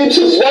brother leaves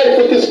his wife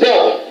with his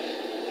brother?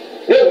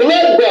 Your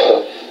blood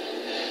brother.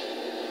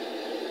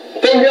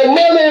 From your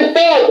mother and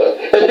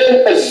father. And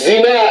then a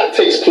zina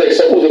takes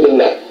place.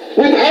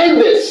 We've heard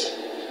this.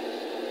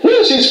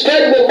 When she's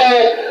pregnant by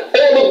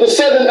all of a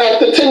sudden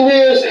after 10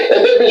 years and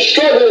they've been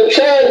struggling and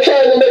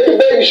trying to make a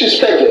baby, she's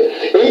pregnant.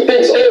 And he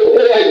thinks, oh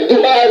boy,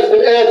 dua has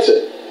been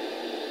answered.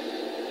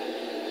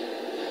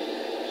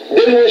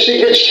 Then when she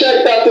gets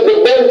checked after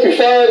the birth, you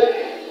find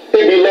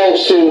it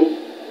belongs to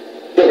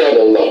the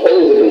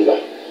brother-in-law.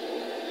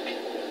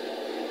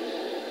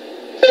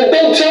 And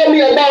don't tell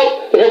me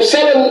about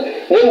Rasulullah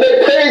when they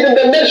prayed in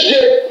the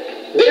masjid,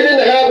 they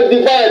didn't have a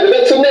divider.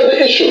 That's another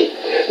issue.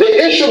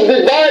 The issue of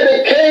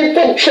divider came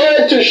from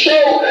trying to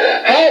show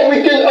how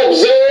we can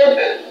observe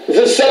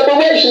the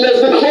separation. As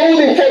the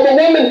clothing for the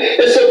woman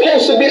is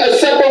supposed to be a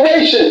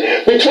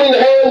separation between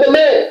her and the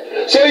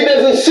man. So he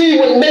doesn't see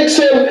what makes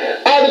him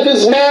out of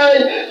his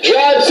mind,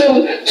 drives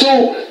him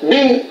to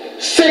be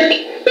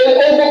sick and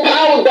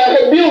overpowered by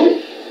her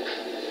beauty.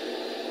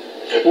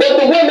 But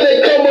the women,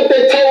 they come with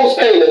their toes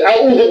painted,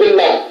 a'udhu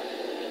billah.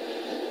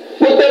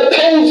 With their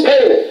toes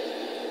painted.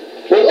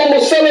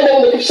 When Salama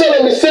on the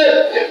Prophet, he said,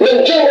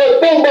 "Man jawwa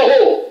thawbahu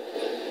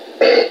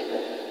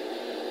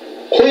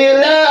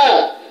khuyala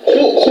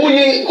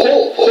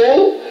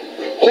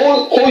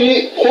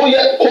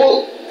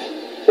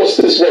what's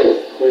this word?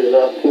 I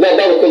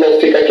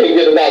can't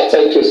get it out,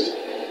 tongue twisted.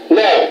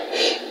 Now,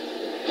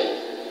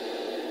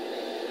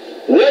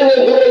 لا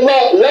ينظر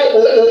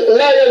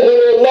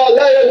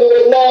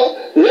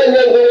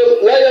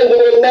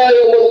الله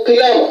يوم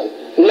القيامة.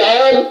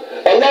 نعم,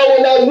 Allah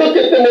will not look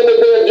at them on the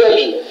day of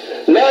judgment.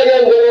 لا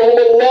ينظرهم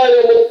الله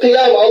يوم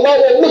القيامة. Allah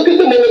won't look at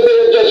them on the day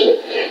of judgment.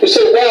 You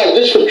say, wow,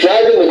 just for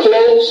dragging the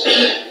clothes?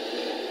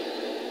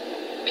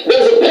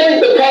 There's a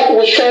point the Prophet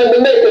was trying to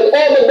make, and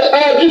all of the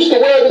Arabs used to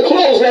wear the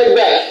clothes like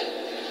that.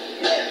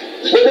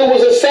 But it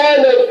was a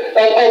sign of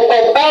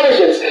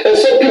arrogance. And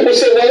some people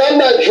say, well, I'm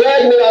not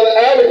dragging it out of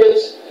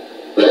arrogance.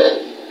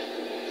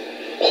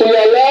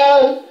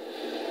 Khuyala,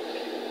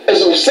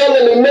 as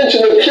Solomon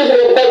mentioned, the kibr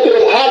al-batr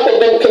al-haqab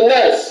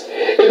al-tanas.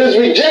 It is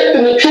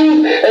rejecting the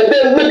truth and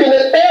then looking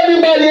at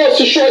everybody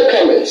else's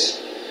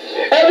shortcomings.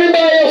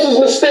 Everybody else's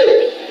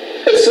mistake.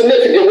 It's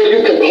significant when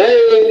you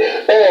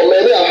complain, oh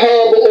man, they're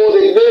horrible, or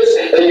they this,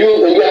 and you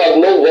have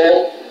no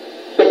wrong.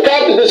 The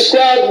Prophet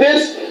described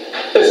this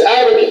as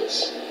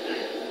arrogance.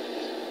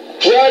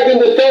 Dragging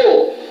the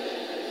throne.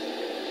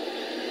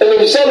 And the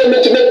Rasulullah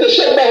mentioned that the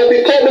Shabbah be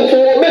coming for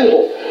a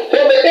minhum.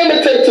 Well, they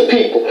imitate the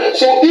people.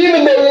 So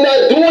even though you're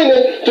not doing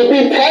it to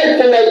be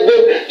prideful like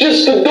them,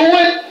 just to do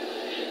it,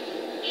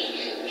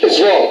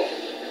 it's wrong.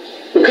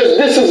 Because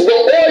this is the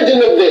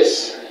origin of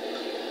this.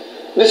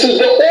 This is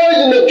the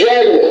origin of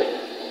dragging it.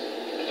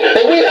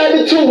 And we have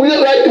it too. We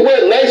like to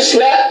wear nice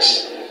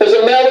slacks as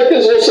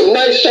Americans, or some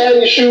nice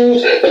shiny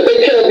shoes that they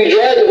can't be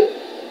dragging.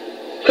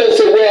 Because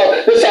say, well,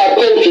 this is our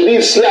culture,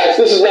 these slacks,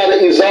 this is not an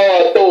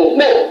izar thong.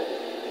 No,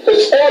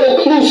 it's all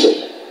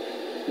inclusive.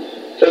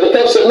 So the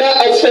Prophet said, Ma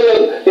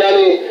asfala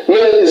yani min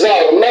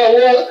al-izar, ma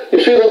huwa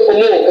yufid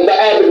al-umum in the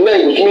Arabic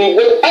language, meaning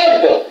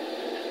whatever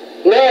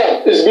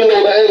now is below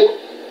the ankle.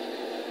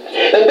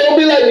 And don't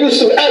be like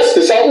Yusuf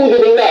Estes, a'udhu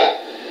billah.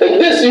 And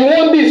this, you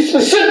want to be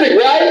specific,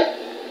 right?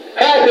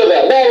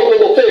 Hakada,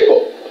 barakallahu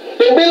fikum.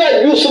 Don't be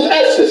like Yusuf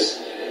Estes,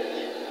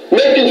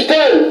 making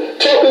fun,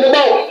 talking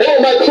about, oh,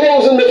 my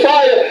clothes in the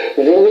fire,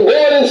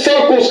 going in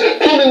circles,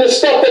 pulling the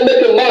stuff and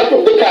making mock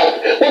of the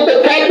Prophet. What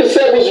the Prophet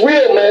said was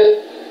real,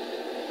 man.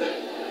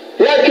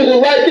 Like it who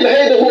like it,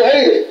 hate it who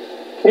hate it.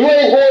 You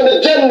ain't going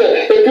to Jannah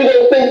if you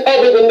don't think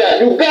other than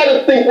that. You got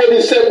to think what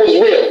he said was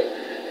real.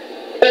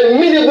 And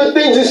many of the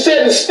things he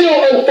said is still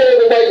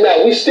unfolding right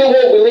now. We still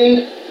won't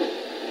believe.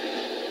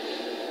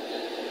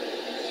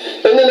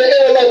 And then the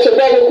end Allah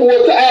Tabarak wa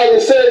Ta'ala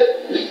said,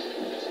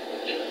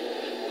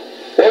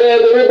 وَلَا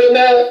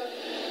يَضْرِبْنَا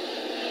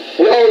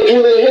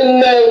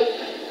وأرجلهن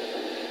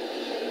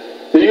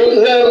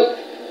ليعلم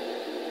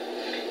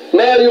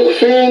ما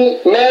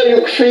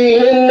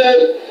يكفيهن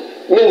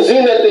من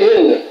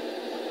زينتهن.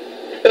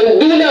 And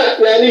do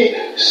not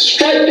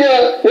strike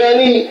your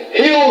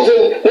heels,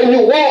 and when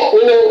you walk,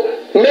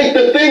 make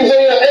the things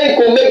on your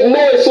ankle make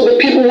noise so that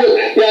people would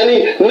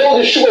know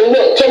the shoe. And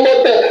look, talking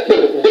about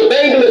the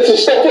banglets and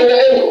stuff on your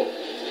ankle.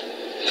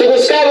 So the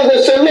scholars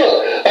that say, look,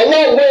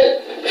 Allah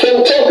went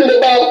from talking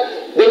about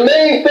the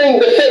main thing,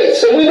 the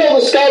face. And we know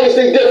the scholars,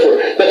 they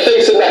differ, the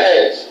face and the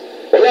hands.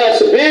 Wallah,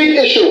 it's a big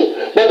issue,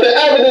 but the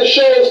evidence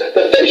shows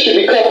the face should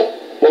be covered.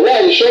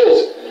 Wallah, it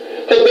shows it.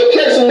 Because the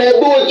place in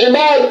Mawdu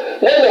Jamal,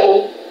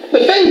 the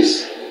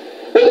face.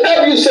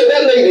 Whenever you say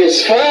that lady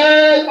is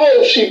fine,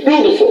 oh, she's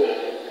beautiful.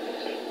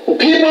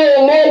 People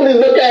don't normally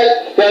look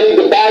at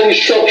the body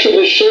structure,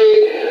 the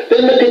shape.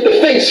 They look at the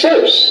face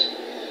first.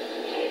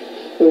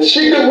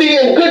 She could be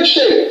in good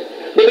shape,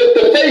 but if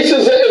the face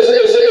is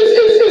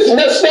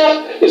messed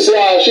up, you say,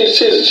 oh,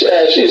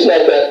 she's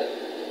not that.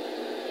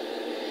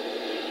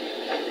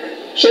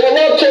 So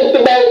Allah talked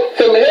about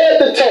from head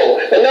to toe,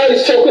 and now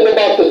He's talking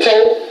about the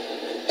toe,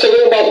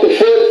 talking about the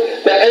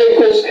foot, the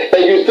ankles,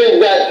 and you think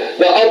that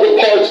the other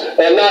parts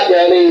are not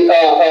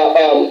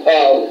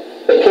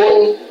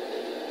important.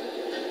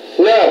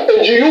 Now,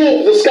 in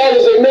Juyub, the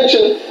scholars have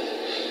mentioned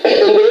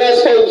in the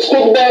last part of the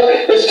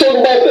khutbah, it's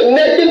talking about the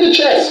neck and the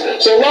chest.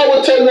 So Allah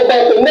will tell you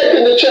about the neck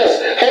and the chest.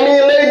 How many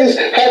ladies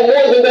have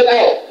more than that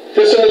out?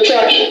 There's an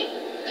attraction.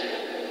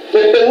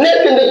 If the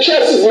neck and the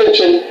chest is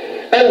mentioned,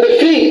 and the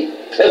feet,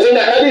 as in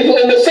the hadith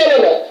in the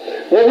Salama,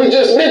 what we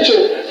just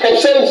mentioned, from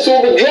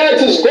Salama drags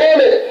his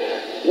garment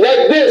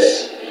like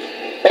this.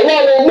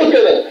 Allah won't look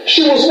at her.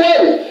 She was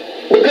worried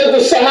because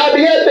the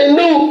Sahabiyat, they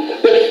knew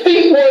the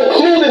feet were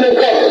included in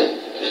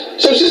covering.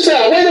 So she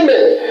said, wait a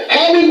minute,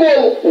 how are we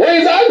going to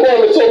raise our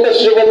garments on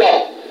Messenger of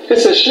Allah? He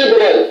said,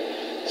 Shibran.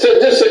 He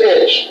said, just an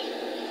inch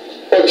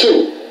or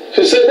two.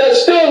 She said, that's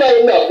still not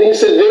enough. And he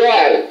said,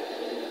 Zira'an.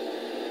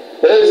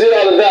 That is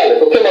Zira'an Adalik.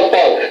 Okay, my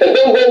father. And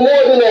don't go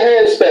more than a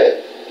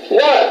handspan.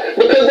 Why?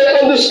 Because they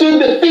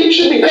understood the feet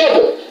should be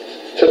covered.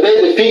 Today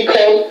the feet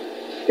come.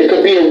 It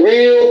could be a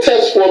real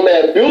test for a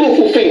man.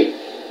 Beautiful feet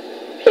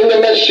in the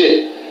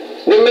masjid.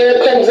 The man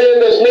comes in,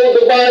 there's no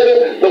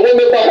divider, the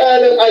woman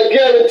behind him, I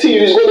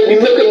guarantee you he's going to be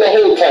looking the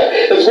whole time.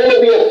 It's going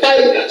to be a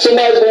fight,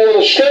 somebody's going to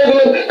want to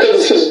strangle him because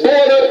it's his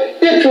daughter,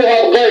 if you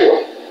have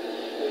Gaira.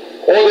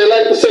 Or they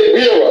like to say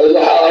Bira,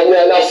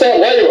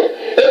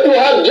 if you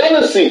have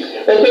jealousy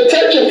and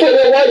protection for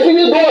their wife or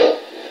your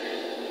daughter.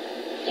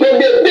 It's going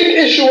to be a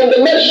big issue in the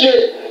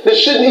masjid that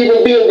shouldn't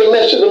even be in the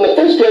masjid in the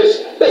first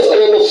place. That's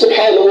Allah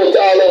subhanahu wa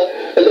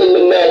ta'ala and in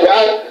the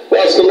nafa'at. We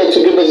ask Allah to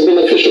give us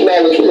beneficial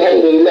knowledge.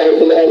 Alhamdulillah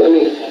Rabbil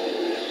Alameen.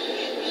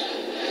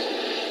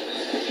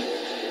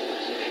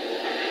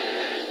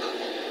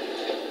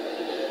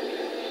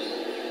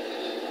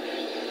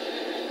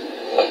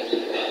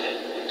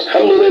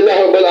 Alhamdulillah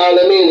Rabbil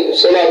Alameen.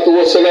 Salatu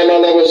wa salam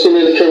ala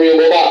Rasulil Kareem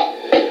wa ba'd.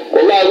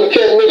 Wallah, we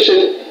can't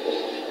mention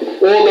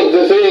all of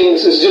the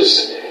things.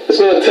 It's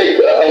going to take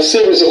a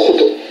series of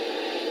khutub.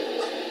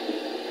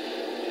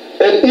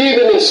 And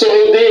even in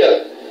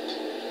Saudi,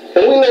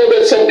 and we know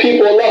that some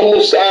people, Allah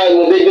musta'an,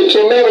 when they get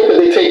to America,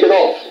 they take it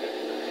off.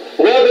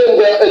 Rather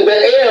in the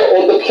air,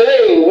 on the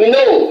plane, we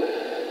know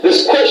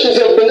these questions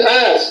have been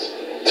asked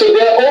to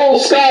their own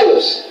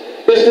scholars.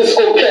 Is this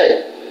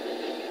okay?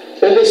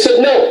 And they said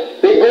no.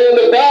 They go in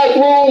the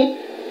bathroom,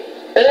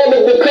 all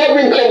of the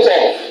covering comes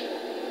off.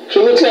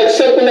 So it looks like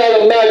something out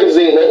of a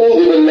magazine.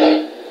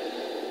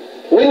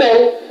 We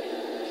know.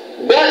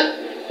 But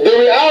the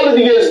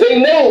reality is they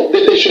know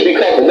that they should be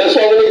covered. That's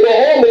why when they go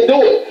home, they do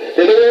it.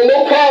 They don't have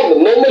no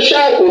problem, no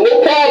mashakul,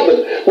 no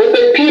problem with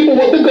their people,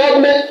 with the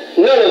government,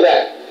 none of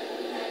that.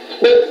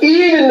 But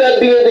even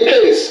that being the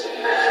case,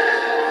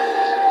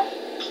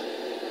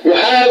 you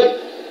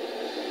have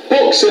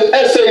books and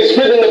essays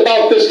written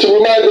about this to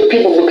remind the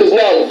people, because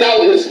now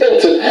doubt has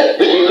entered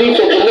the belief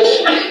of the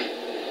Muslim.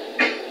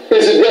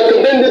 Is it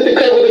recommended to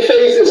cover the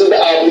face? Is it the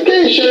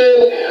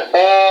obligation?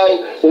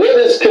 What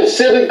is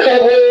considered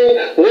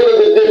covering? What are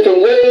the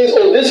different ways?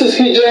 Oh, this is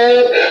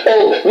hijab.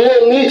 Oh, we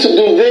don't need to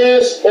do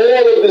this. All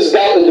of this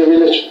doubt in the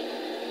religion.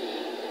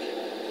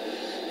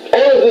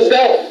 All of this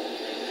doubt.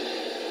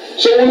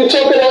 So when you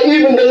talk about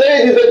even the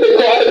lady that they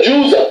call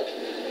Ajuza,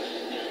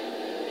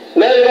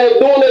 now you're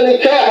doing a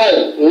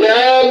nikahan,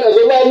 Naam, as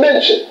Allah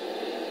mentioned,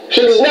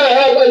 she does not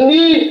have a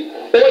need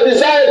or a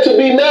desire to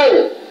be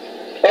married.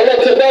 Allah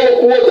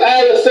Tabaraka wa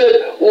Ta'ala said,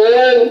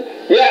 وَأَنْ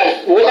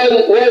يَعْفِدْ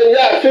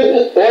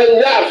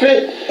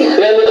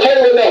يعني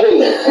خَيْرٌ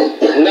لَهُنَّ.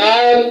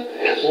 Naam,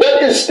 but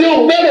it's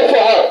still better for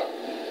her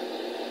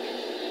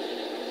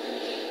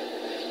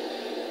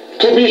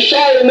to be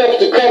shy enough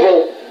to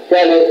cover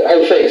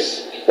her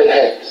face and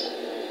hands.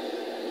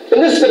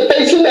 And this is the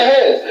face and the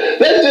hands.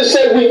 Let's just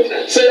say we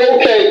say,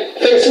 okay,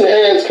 face and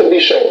hands can be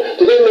shown.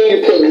 Do that mean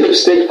you put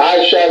lipstick,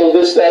 eyeshadow,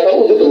 this, that?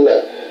 Oh, look at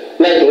that.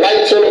 Like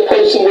lights on a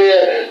person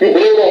where you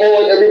blow the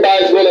horn,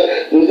 everybody's going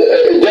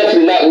to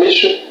definitely not miss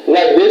you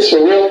like this, for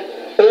real.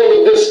 All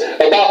of this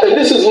about, and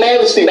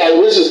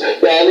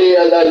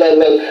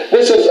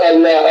this is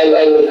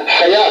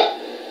al-haya.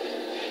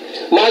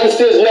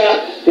 Modesty is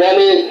not,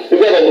 you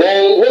got a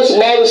long, what's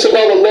modest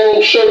about a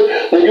long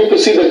shirt when you can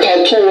see the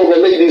contour of a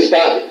lady's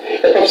body?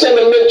 If I'm saying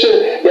to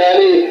mention,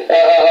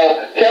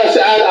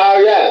 Kasa'at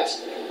Ayat,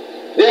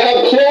 they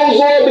have clothes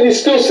on, but he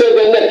still said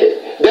they're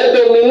naked. That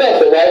don't mean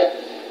nothing, right?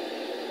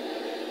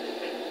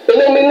 That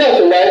don't mean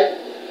nothing, right?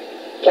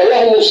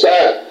 Allahumma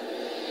musta'an.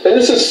 And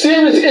this is a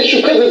serious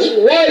issue because it's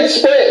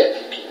widespread.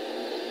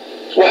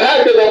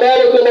 وهكذا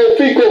بارك الله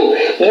فيكم.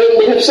 When the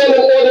Prophet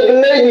ordered the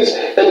ladies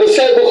and the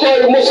Sahih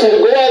Bukhari Muslim to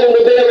go out on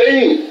the day of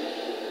Eid,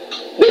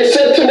 they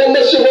said to the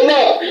Masjid of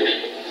Allah,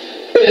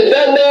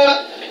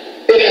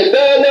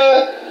 إحدانا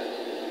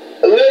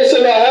ليس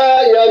لها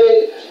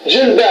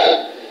جلباب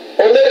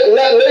or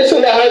ليس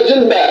لها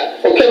جلباب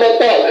or كما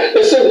قال.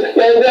 They said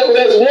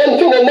there's one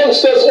from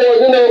amongst us, or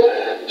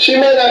she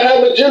might not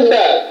have a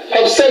jilbab.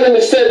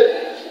 Prophet said,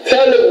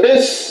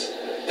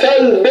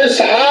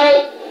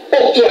 تلبسها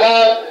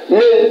أختها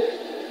من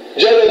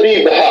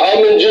جلبيبها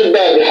أو من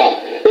جلبابها.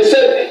 It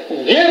said,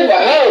 give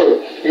her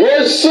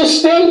your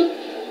sister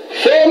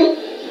from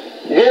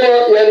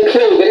your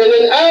clothing. And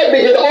in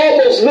Arabic, it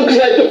almost looks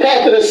like the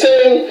Prophet is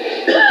saying,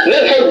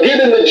 let her get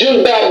in the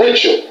jilbab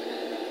with you.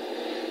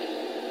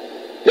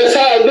 That's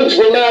how it looks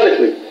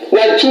grammatically,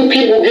 like two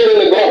people get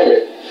in a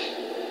garment.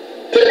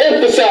 To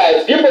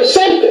emphasize, give her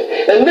something.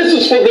 And this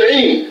is for the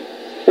Eid,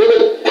 where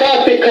the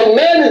Prophet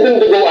commanded them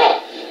to go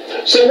out.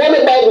 So what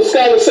about the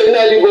scholars say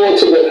now you're going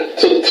to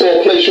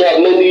a place you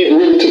have no need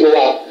really to go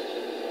out?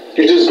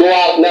 You just go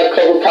out not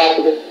covered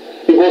properly.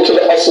 You go to the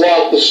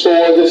aswaq, the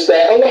store, this,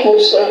 that. Allahumma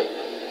musta'an.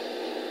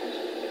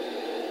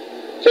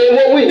 So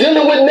what we're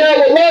dealing with now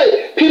with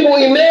life, people,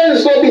 iman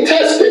is going to be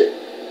tested.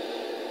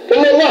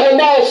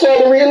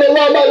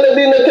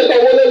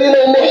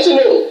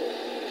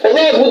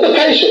 Allah is with the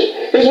patient.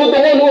 He's with the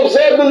one who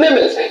observes the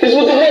limits. He's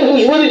with the one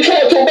who's really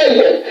trying to obey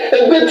him.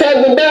 In good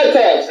times and bad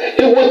times.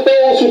 He's with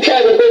those who try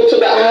to go to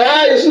the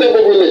highest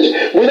level of religion.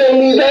 We don't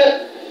need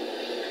that.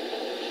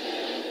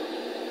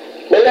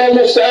 Allah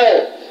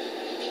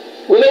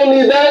musta'an. We don't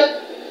need that.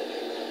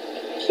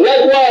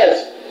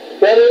 Likewise,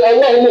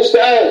 Allah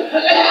musta'an.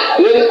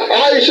 When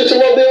Aisha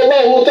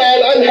radiallahu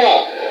ta'ala anha,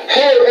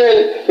 her and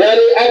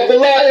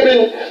Abdullah ibn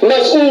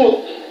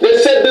Mas'ud, they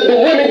said that the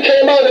women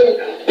came out and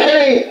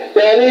prayed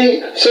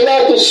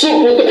Salatul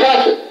Subh with the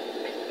Prophet.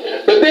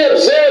 But they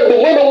observed the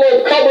women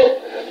weren't covered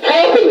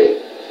properly.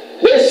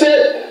 They said,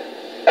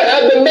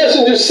 had the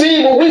messenger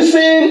seen what we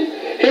seen,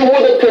 he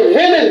would have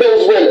prevented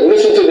those women.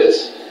 Listen to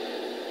this.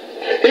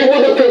 He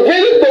would have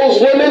prevented those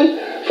women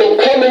from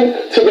coming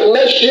to the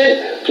masjid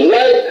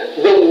like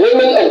the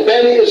women of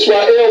Bani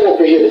Israel were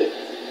prohibited.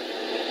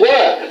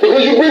 Why?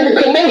 Because you bring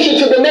a commotion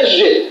to the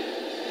masjid.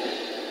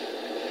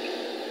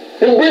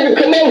 You bring a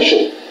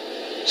commotion.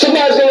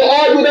 Somebody's going to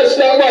argue that's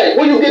not right.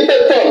 Where you get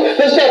that from?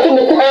 That's not from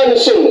the Quran and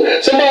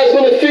Sunnah. Somebody's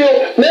going to feel,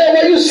 man,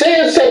 why you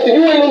saying something?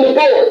 You ain't on the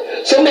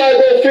board. Somebody's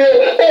going to feel,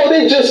 oh,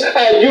 they just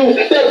are youth.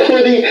 They're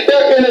pretty.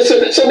 They're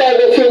innocent.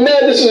 Somebody's going to feel,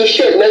 man, this is a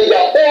straight. Now you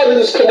got all of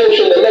this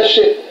commotion and that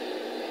shit.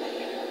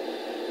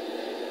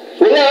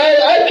 Well,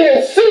 I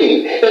can't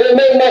see. And it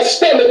made my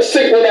stomach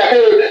sick when I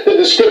heard the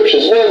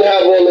descriptions. One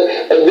have on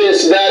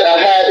this, that,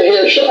 I had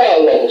here.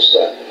 Sha'Allah.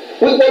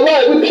 We're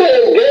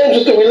playing games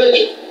with the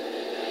religion.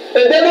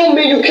 And that don't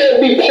mean you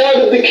can't be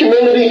part of the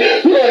community.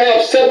 You don't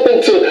have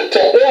something to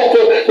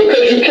offer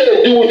because you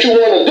can't do what you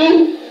want to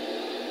do.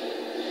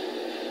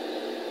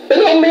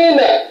 It don't mean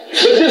that.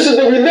 But this is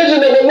the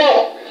religion of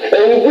Allah.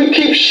 And if we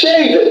keep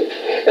shaving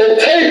and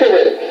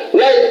tapering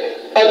like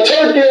a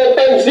turkey on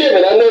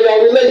Thanksgiving, I know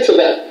y'all relate to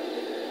that.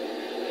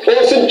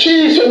 Or some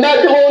cheese for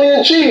macaroni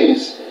and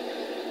cheese.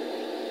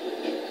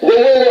 Then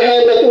we ain't going to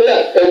have nothing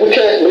left. And we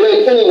can't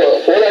blame anyone.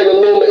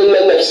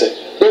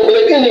 Don't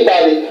blame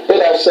anybody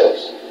but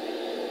ourselves.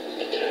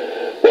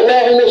 In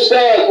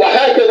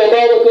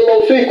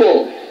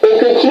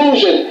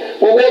conclusion,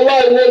 we want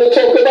to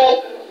talk about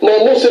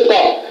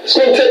musiqa. It's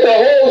going to take a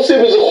whole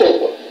series of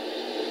khutbah.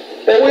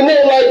 And we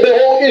know the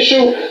whole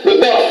issue, the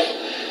daf.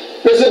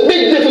 There's a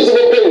big difference of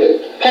opinion.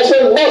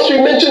 Hassan al-Basri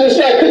mentioned it's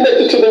not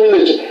connected to the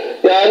religion.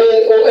 And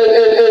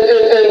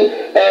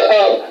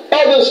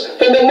others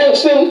from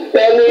amongst them,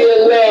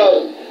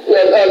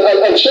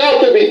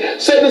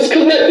 Al-Shatibi said it's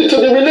connected to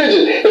the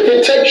religion. If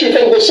it takes you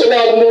from the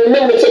salah and the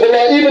remembrance of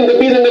Allah, even the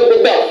beating of the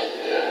daf.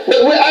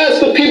 That we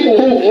ask the people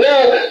who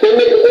now, they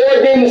make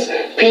organs,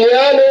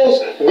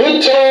 pianos,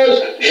 guitars,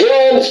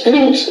 drums,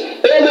 flutes,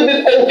 all of it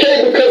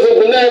okay because of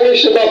the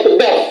narration about the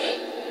daf,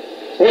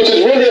 which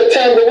is really a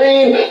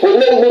tambourine with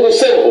no little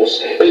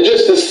cymbals. It's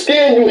just the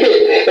skin you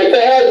hit. If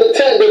they had the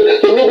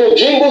little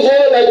jingles on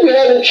it like we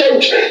had in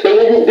church, then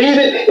when you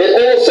beat it, it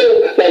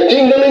also like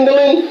jingling,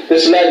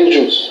 it's like the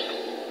juice.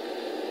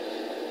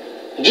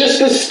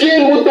 Just the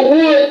skin with the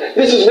wood,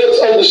 this is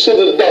what's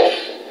understood as daf.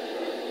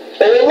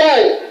 And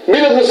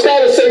many of the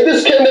scholars say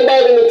this came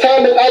about in the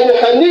time of Abu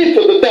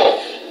Hanifa, the daf,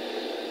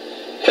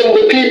 from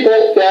the people,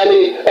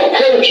 a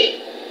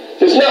Persian.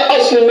 It's not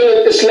Muslim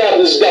in Islam,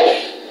 this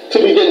daf, to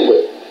begin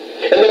with.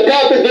 And the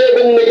Prophet gave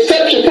an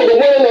exception for the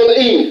women on the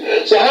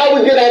Eid. So how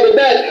we get out of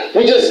that?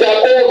 We just got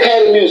all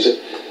kind of music.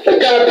 A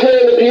guy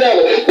playing the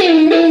piano.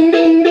 Boom, boom,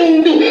 boom,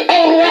 boom, boom.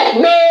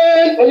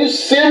 Ar-Rahman. Are you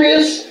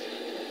serious?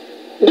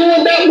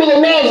 Doing that with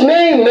Allah's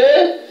name,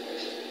 man.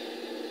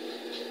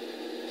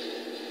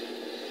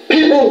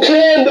 People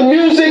playing the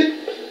music.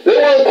 They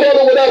want to call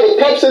it whatever.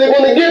 Pop said they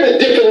want to give it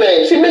different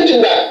names. He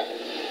mentioned that.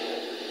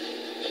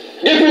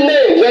 Different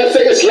names. Let's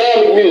say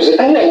Islamic music.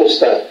 I'm not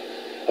Muslim.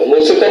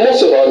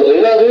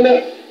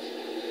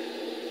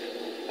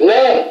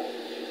 Nah.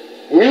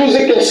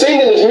 Music and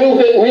singing is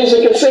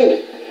music and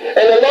singing.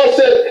 And Allah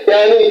said,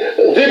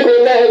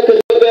 Dhikrullah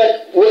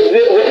with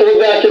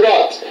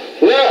dhakirat.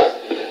 Nah.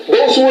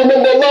 Those who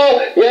remember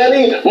Allah,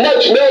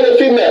 much male and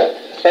female.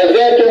 And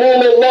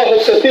dhakirun Allah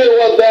kathir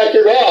wa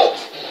dhakirat.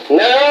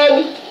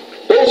 Now,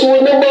 those who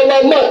remember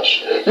Allah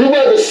much. You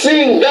rather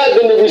sing that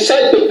than to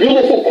recite the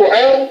beautiful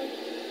Quran?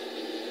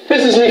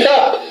 This is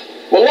nifaq.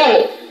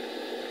 Wallahi.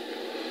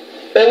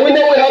 And we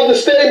know we have the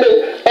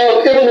statement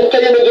of Ibn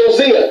al-Qayyim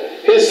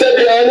al-Jawziyah. He said,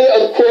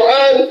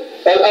 Al-Quran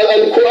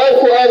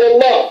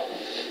Allah.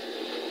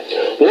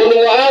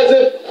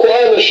 وَالْمُعَازِفْ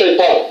Quran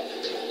al-Shaytan.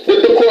 That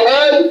the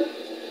Quran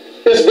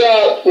is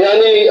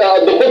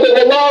the book of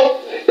Allah,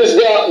 is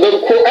the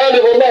Quran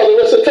of Allah, the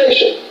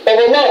recitation of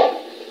Allah.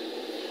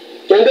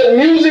 And the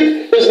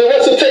music is the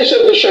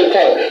recitation of the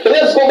shaitan. But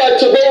let's go back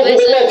to those who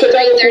Allah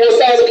without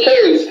a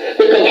praise,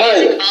 the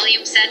companions.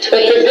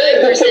 And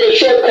forgave them for their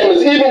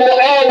shortcomings. Even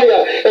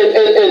Muawiyah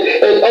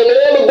and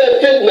all of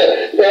that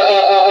fitnah,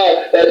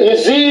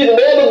 Yazid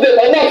and all of them,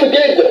 Allah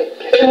forgave them.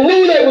 And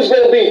knew they was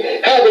going to be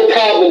having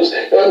problems.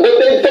 But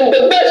they from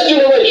the best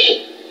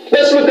generation.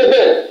 Let's look at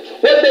them.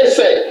 What they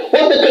say.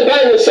 What the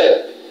companions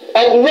said.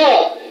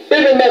 Allah,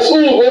 Ibn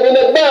Mas'ud, Ibn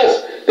Abbas,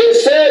 they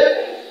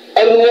said,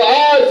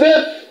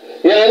 Al-Mu'azif,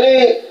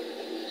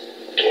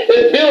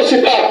 it builds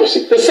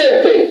hypocrisy. The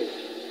same thing.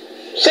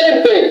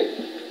 Same thing.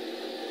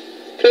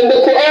 In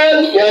the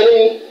Quran,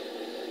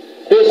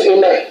 builds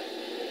iman.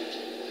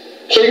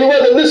 So you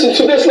rather listen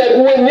to this like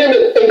we're in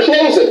Yemen in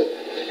closing.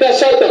 That's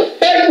how to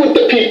fight with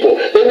the people.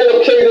 They want to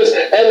play this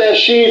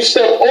Anashid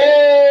stuff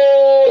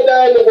all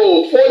down the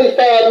road.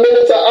 45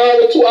 minutes, an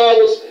hour, 2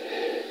 hours.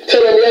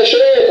 Tell them, Ya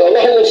Shaykh,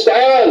 Allah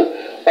musta'an,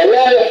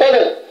 Allah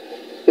yafalak.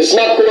 It's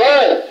not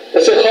Quran. They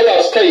say,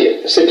 Khalas,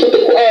 tayyib. They say, put the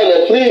Quran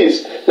on,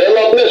 please. May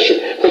Allah bless you.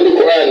 Put the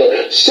Quran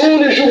on.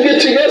 Soon as you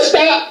get to your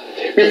stop,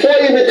 before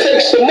it even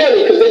takes the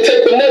money, because they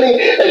take the money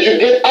as you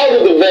get out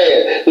of the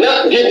van,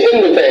 not get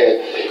in the van.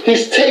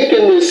 He's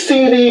taking the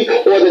CD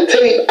or the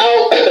tape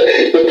out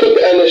to put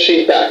the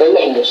anashid back.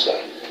 Allah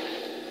musta'an.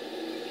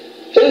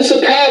 And it's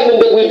a problem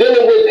that we're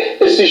dealing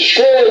with. It's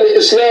destroying the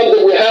Islam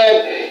that we have.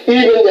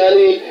 Even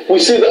we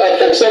see the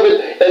effects of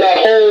it in our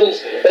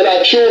homes, in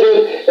our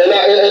children, in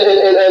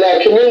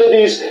our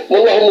communities.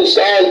 Wallahu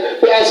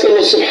musta'an. We ask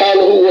Allah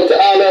subhanahu wa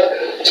ta'ala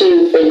to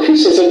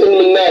increase us in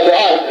ilm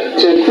al-nafi'ah,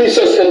 to increase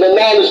us in the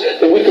knowledge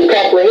that we can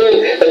comprehend,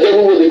 and then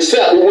we would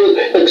accept, we would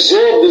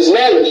absorb this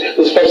knowledge.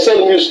 As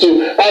Prophet used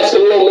to ask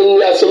Allah,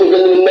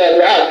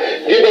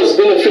 give us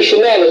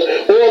beneficial knowledge.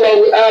 Oh Allah,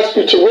 we ask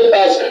you to rid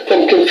us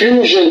from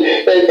confusion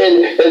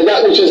and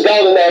that which is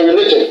down in our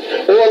religion.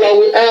 Oh Allah,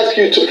 we ask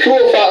you to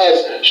purify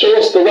us, show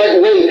us the right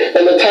way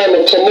in the time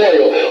of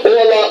turmoil. Oh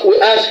Allah, we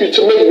ask you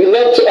to make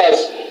love to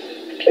us,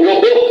 your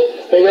book,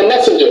 and your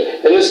messenger,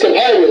 and his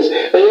companions.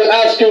 And we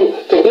ask you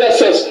to bless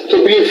us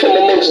to be from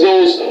amongst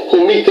those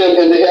who meet them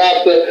in the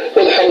hereafter.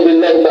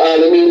 Walhamdulillah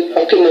ta'alameen.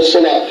 Aqim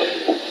as-salat.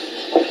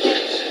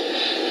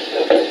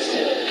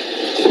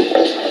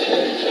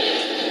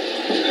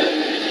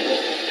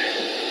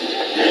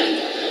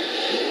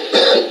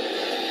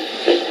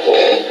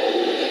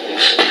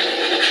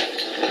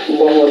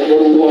 Allahu Akbar,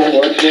 Allahu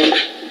Akbar.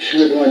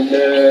 Ashhadu an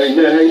la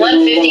ilaha illallah.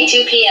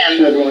 1:52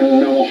 p.m. Ashhadu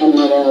anna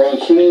Muhammadan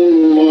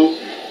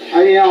Rasulullah.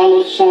 حي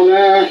على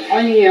الصلاة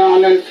حي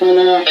على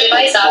الفلاح.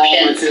 Device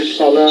options.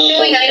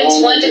 Showing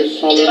items 1 to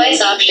device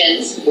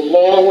options.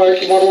 الله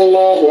أكبر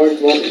الله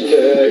أكبر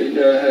لا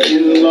إله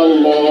إلا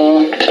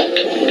الله.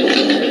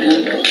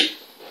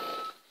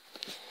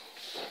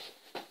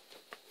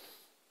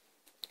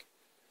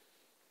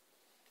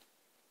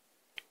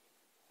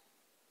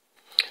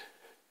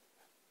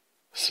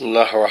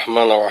 Bismillah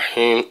ar-Rahman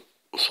ar-Rahim.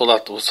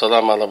 Salatu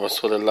wassalam ala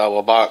Rasulillah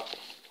wa ba'd.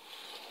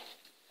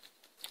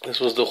 This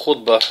was the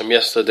khutbah from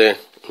yesterday.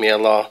 May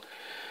Allah,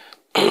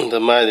 the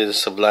Mighty, the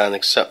Sublime,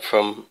 accept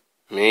from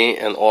me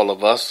and all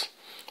of us.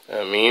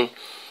 Ameen.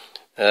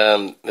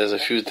 There's a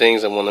few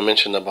things I want to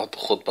mention about the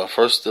khutbah.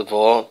 First of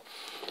all,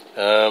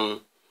 I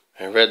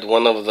read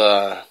one of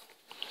the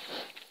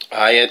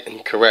ayat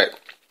incorrect.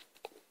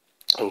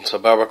 And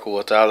Tabaraka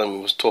wa Ta'ala, we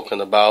was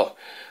talking about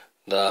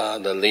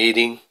the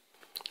lady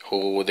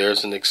who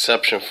there's an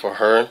exception for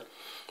her,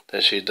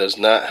 that she does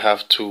not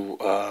have to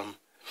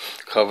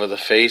cover the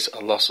face.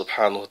 Allah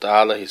subhanahu wa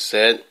ta'ala, He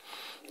said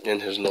in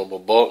His noble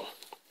book,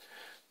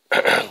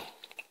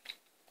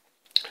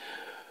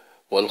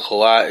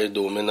 وَالْخَوَائِدُ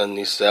مِنَ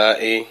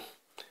النِّسَاءِ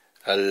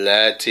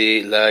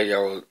اللَّاتِي لَا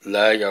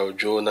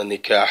يَرْجُونَ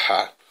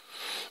نِكَاحًا.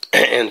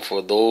 And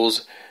for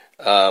those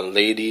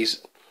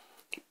ladies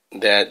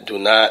that do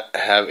not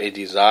have a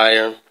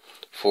desire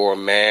for a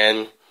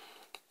man,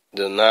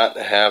 do not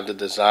have the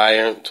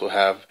desire to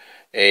have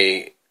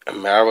a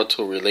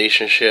marital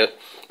relationship.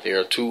 They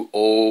are too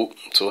old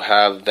to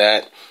have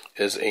that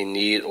as a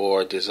need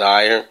or a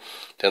desire.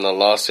 Then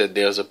Allah said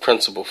there's a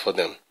principle for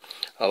them.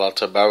 Allah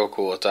Tabaraka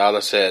wa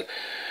Ta'ala said,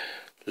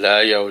 La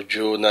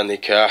yarjuna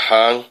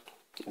nikahan.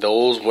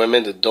 Those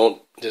women that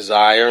don't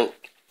desire,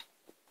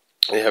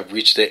 they have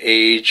reached the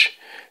age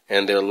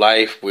in their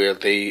life where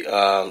they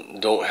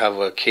don't have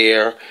a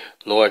care,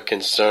 nor a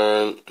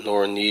concern,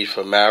 nor a need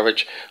for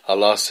marriage.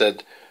 Allah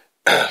said,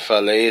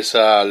 فَلَيْسَ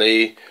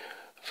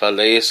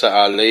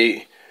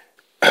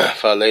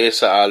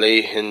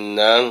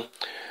عَلَيْهِنَّ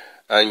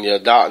أَنْ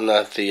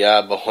يَدَعْنَ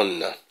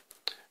ثِيَابَهُنَّ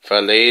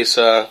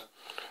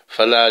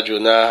فَلَا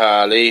جُنَاحَ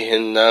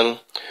عَلَيْهِنَّ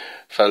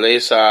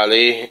فَلَيْسَ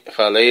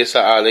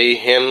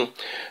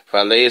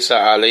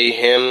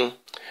عَلَيْهِمْ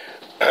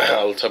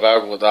Allah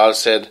Tabaraka wa Ta'ala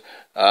said,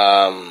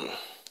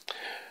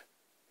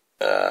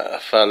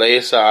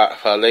 فَلَيْسَ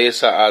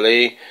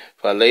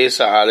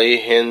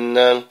عَلَيْهِنَّ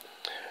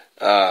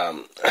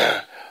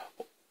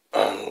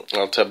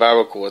Allah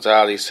Tabaraka wa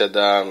Ta'ala said,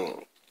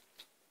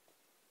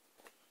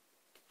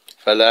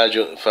 فَلَا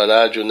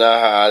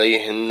جُنَاحَ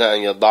عَلَيْهِنَّ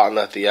أَنْ يَضَعْنَ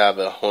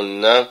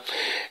ثِيَابَهُنَّ,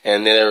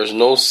 and there is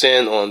no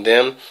sin on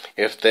them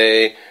if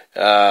they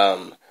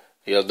يَضَعْنَ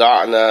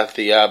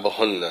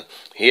ثِيَابَهُنَّ.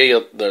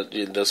 Here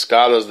the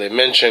scholars, they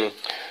mention,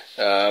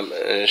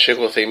 Shaykh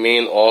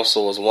Uthaymeen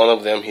also was one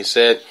of them. He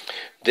said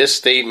this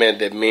statement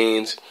that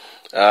means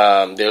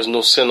there's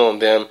no sin on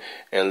them,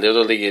 and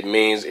literally it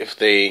means if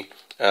they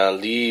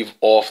leave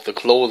off the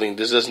clothing.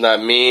 This does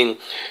not mean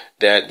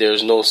that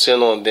there's no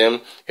sin on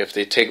them if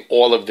they take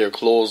all of their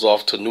clothes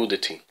off to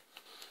nudity.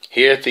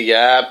 Here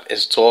thiyab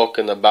is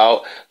talking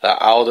about the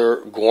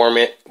outer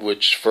garment,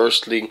 which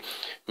firstly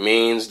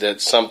means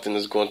that something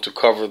is going to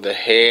cover the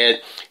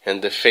head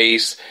and the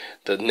face,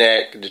 the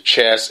neck, the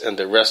chest, and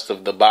the rest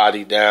of the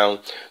body down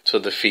to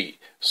the feet.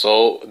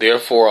 So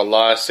therefore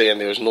Allah is saying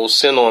there's no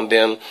sin on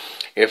them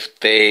if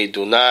they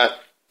do not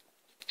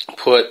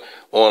put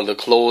on the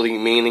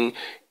clothing, meaning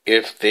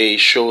if they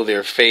show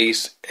their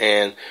face,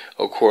 and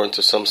according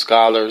to some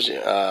scholars,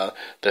 the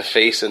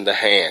face and the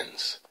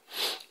hands.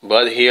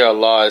 But here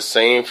Allah is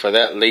saying for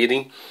that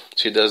lady,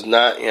 she does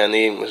not,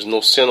 there's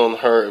no sin on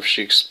her if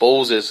she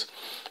exposes,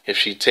 if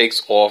she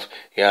takes off,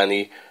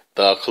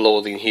 the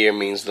clothing here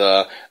means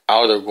the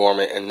outer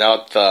garment and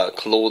not the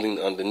clothing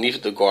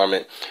underneath the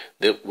garment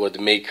that would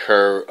make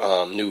her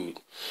nude.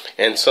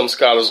 And some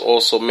scholars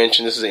also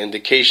mention this is an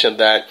indication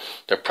that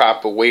the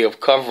proper way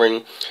of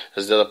covering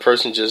is that a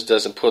person just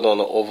doesn't put on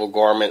an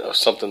overgarment or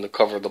something to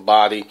cover the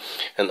body,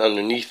 and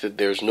underneath it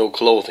there's no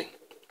clothing.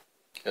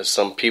 As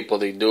some people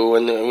they do,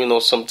 and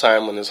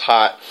sometimes when it's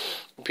hot,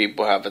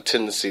 people have a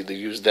tendency to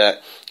use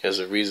that as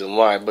a reason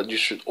why. But you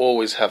should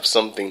always have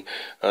something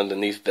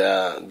underneath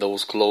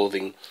those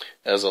clothing,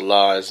 as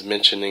Allah is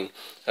mentioning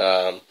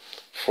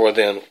for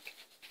them.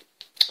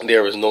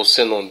 There is no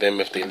sin on them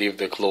if they leave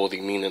their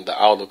clothing, meaning the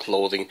outer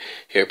clothing,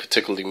 here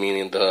particularly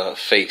meaning the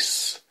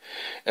face.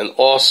 And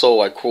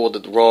also I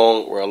quoted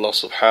wrong where Allah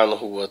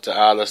subhanahu wa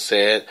ta'ala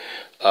said,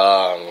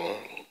 the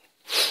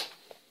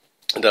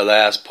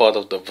last part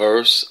of the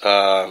verse,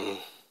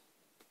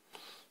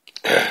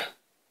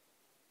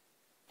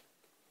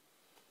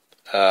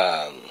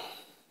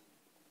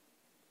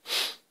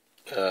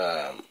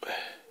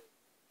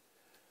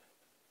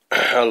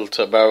 Allah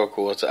Tabaraka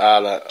wa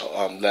Ta'ala,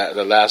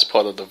 the last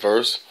part of the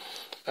verse,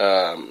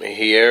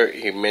 here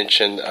he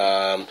mentioned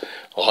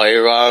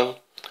غَيْرًا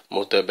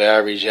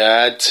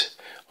مُتَبَارِجَاتٍ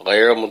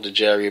غَيْرَ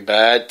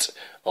مُتَجَارِبَاتٍ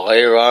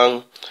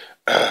غَيْرًا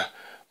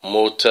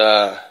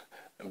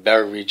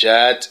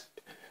مُتَبَارِجَاتٍ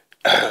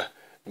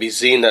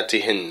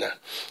بِزِينَتِهِنَّ.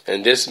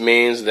 And this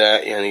means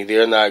that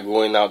they're not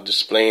going out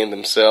displaying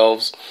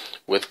themselves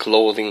with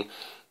clothing.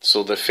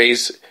 So the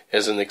face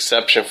is an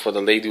exception for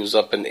the lady who's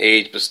up in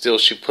age, but still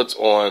she puts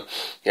on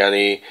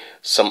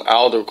some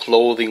outer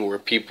clothing where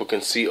people can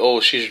see, oh,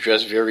 she's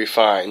dressed very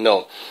fine.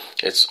 No,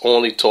 it's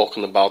only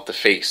talking about the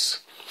face.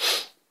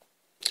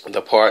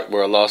 The part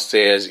where Allah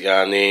says,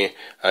 أَنْ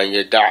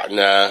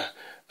يَدَعْنَا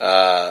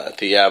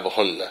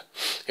ثِيَابَهُنَّ.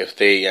 If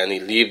they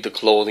leave the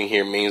clothing,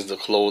 here means the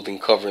clothing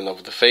covering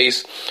of the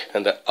face,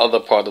 and the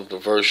other part of the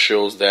verse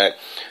shows that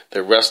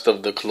the rest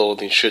of the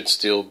clothing should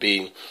still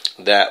be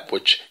that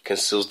which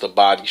conceals the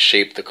body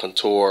shape, the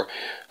contour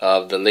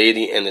of the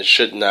lady, and it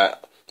should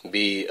not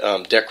be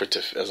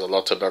decorative, as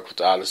Allah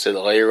Ta'ala said,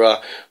 غَيْرَ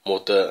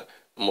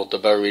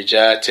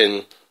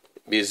مُتَبَرِّجَاتٍ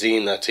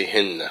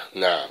بِزِينَتِهِنَّ.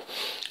 Now,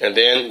 and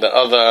then the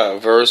other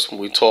verse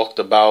we talked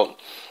about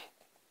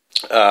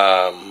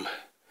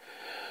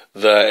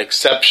the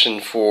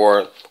exception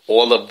for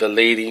all of the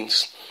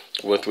ladies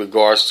with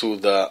regards to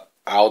the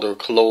outer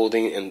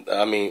clothing, and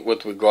I mean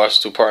with regards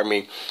to, pardon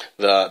me,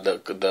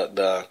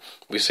 the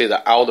we say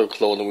the outer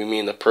clothing, we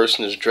mean the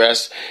person is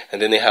dressed,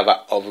 and then they have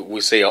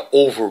we say an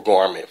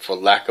overgarment, for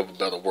lack of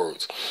better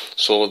words.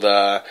 So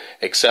the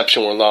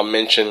exception where Allah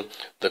mentioned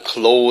the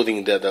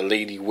clothing that the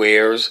lady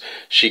wears,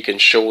 she can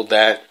show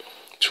that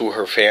to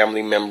her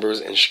family members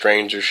and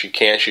strangers. She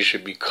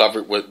should be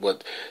covered with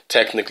what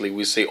technically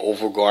we say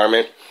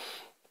overgarment,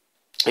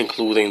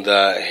 including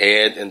the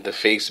head and the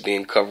face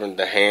being covered,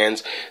 the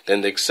hands.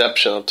 Then the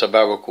exception of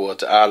Tabarak wa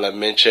Ta'ala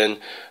mentioned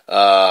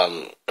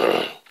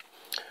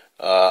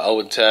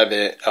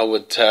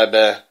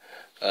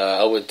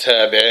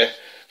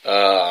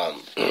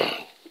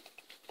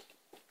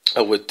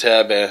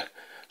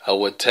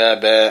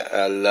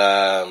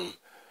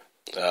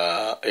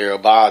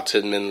إربعة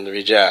من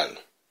الرجال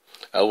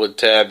أو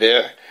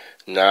التابع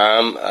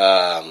نعم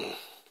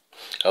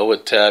أو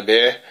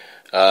التابع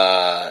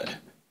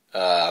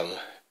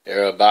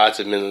إربعة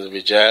من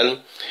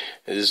الرجال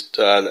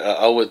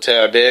أو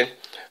التابع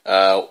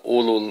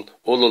أولو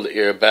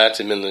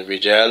الإربات من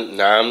الرجال.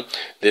 نعم,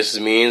 this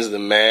means the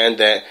man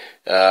that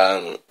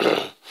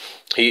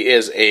he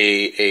is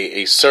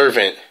a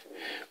servant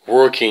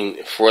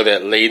working for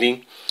that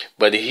lady,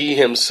 but he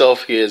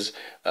himself is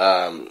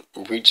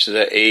reached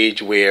the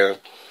age where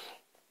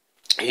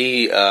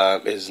he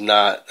is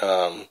not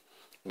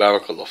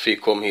barakallahu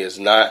fikum, he is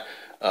not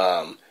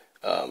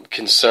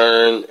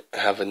concerned,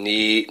 have a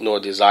need, nor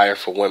desire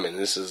for women.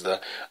 This is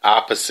the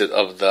opposite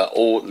of the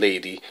old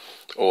lady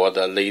or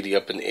the lady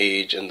up in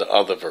age in the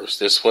other verse.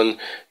 This one,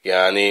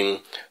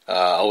 yani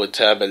أو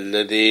التابع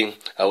الذي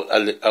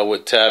أو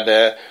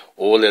التابع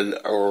أول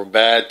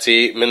الأربات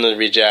من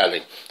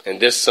الرجال. And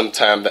this,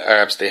 sometime the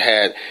Arabs, they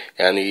had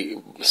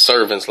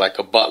servants like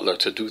a butler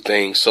to do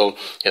things. So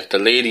if the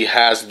lady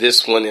has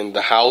this one in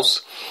the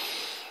house,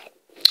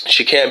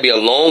 she can't be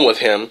alone with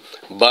him,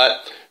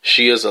 but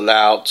she is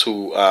allowed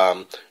to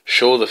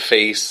show the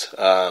face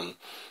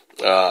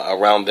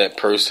around that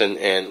person,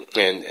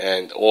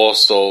 and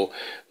also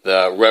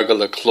the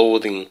regular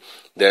clothing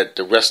that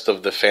the rest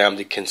of the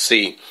family can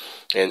see.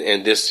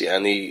 And this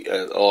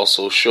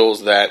also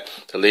shows that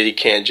the lady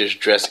can't just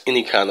dress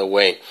any kind of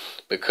way,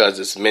 because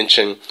it's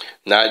mentioned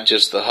not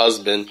just the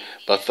husband,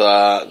 but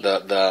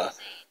the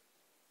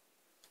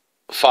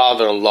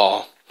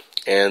father-in-law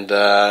and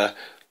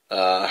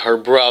her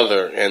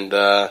brother and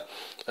the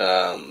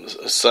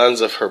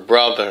sons of her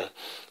brother,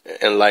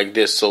 and like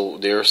this. So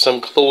there are some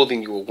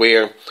clothing you will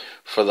wear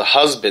for the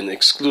husband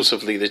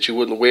exclusively that you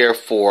wouldn't wear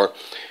for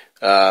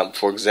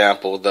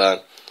example,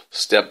 the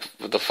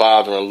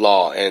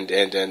father-in-law and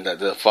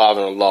the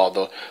father-in-law,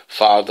 the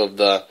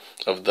father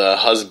of the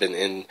husband,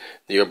 and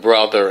your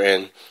brother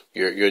and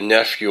your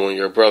nephew on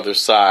your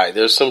brother's side.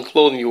 There's some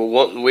clothing you will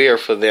want to wear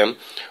for them,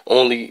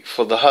 only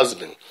for the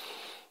husband.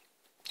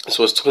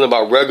 So it's talking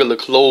about regular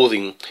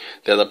clothing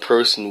that a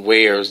person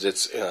wears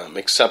that's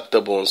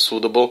acceptable and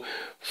suitable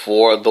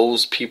for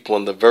those people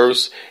in the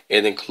verse.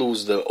 It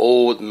includes the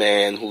old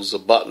man who's a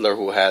butler,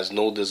 who has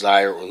no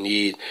desire or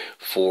need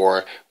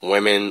for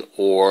women,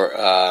 or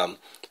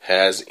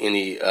has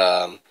any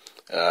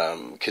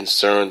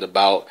concern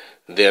about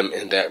them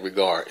in that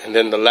regard. And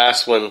then the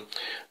last one,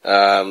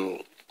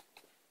 the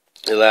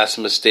last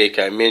mistake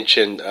I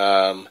mentioned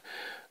about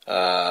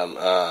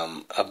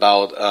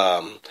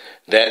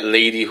that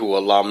lady who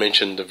Allah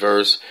mentioned in the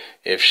verse,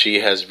 if she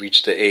has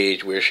reached the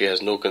age where she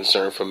has no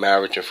concern for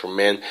marriage and for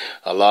men,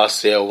 Allah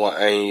said,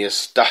 وَأَن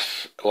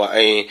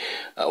يَسْتَحْفِفْنَا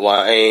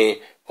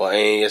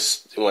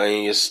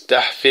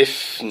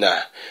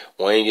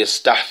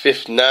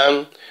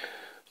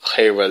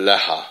خَيْرًا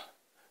لَهَا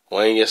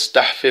وَأَن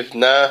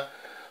يَسْتَحْفِفْنَا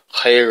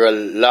خَيْرًا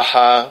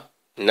لَهَا.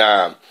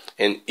 Naam.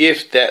 And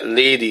if that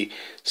lady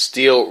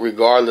still,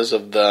 regardless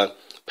of the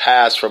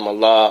past from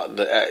Allah,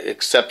 the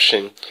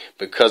exception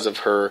because of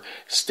her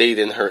state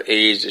and her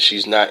age, that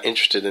she's not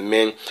interested in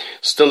men,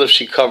 still if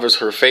she covers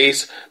her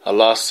face,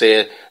 Allah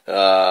said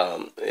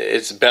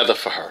it's better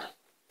for her.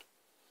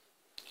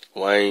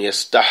 وَأَن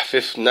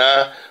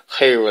يَسْتَحْفِفْنَا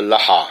خَيْرًا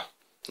لَهَا.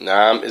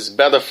 Naam, it's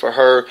better for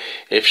her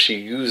if she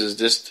uses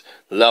this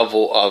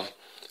level of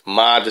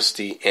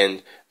modesty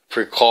and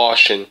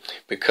precaution,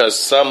 because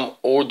some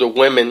older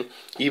women,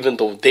 even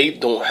though they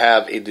don't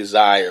have a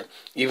desire,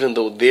 even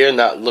though they're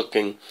not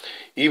looking,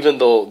 even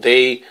though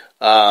they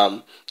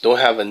don't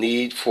have a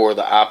need for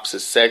the opposite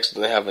sex,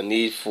 don't have a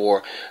need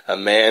for a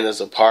man as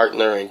a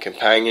partner and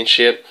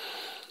companionship,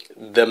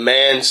 the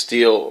man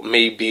still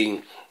may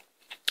be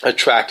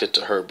attracted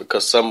to her,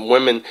 because some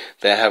women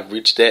that have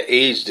reached that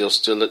age, they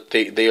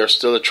are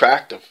still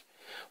attractive.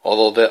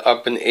 Although they're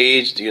up in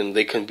age,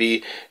 they can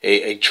be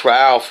a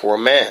trial for a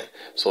man.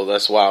 So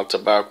that's why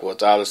Tabarak wa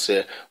Ta'ala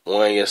said,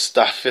 وَأَن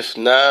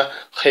يَسْتَحْفِفْنَا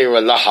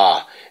خَيْرًا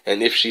لَهَا.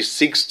 And if she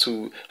seeks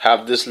to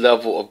have this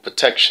level of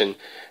protection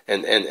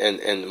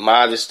and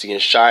modesty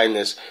and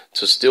shyness,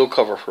 to still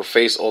cover her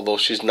face, although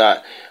she's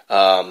not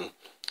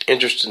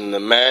interested in the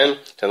man,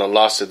 then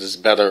Allah said it's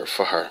better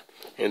for her.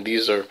 And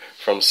these are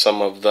from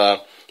some of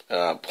the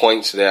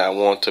points that I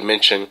want to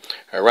mention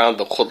around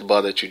the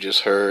khutbah that you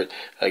just heard.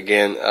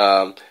 Again,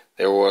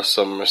 there were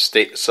some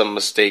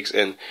mistakes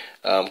in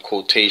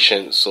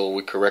quotation, so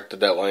we corrected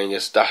that one.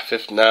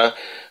 Yastahfifna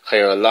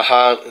khayra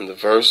laha in the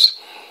verse,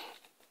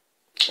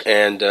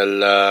 and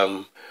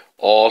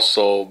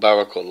also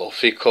barakallahu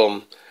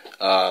fikum,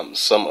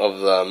 some of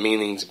the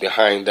meanings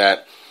behind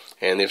that.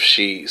 And if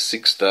she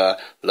seeks the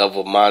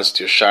level of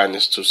modesty or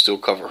shyness to still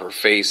cover her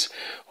face,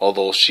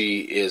 although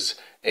she is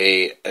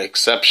a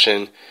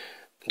exception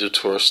due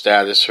to her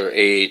status, her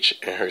age,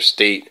 and her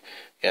state,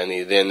 and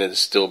then it is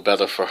still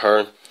better for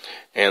her.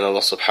 And Allah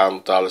subhanahu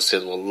wa ta'ala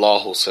said,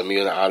 Wallahu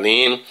Samiyun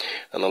Alim,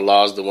 and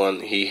Allah is the one,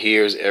 He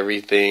hears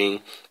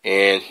everything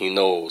and He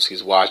knows,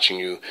 He's watching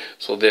you.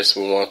 So this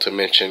we want to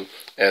mention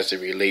as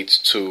it relates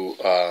to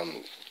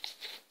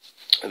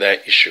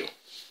that issue.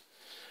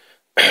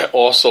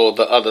 Also,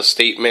 the other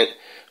statement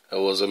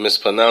was a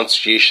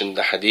mispronunciation,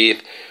 the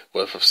hadith,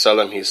 where Prophet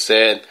ﷺ, he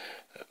said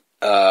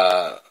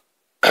that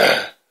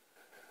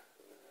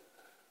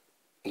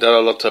Allah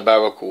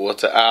Tabaraka wa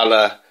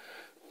Ta'ala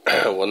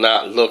will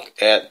not look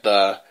at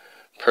the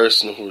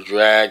person who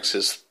drags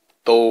his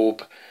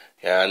thobe,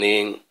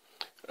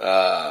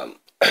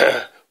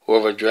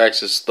 whoever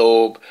drags his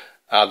thobe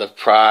out of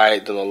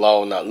pride, then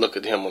Allah will not look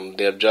at him on the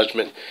Day of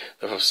Judgment.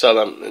 The Prophet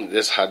ﷺ, in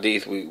this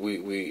hadith,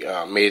 we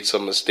made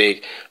some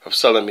mistake. The Prophet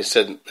ﷺ, he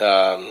said,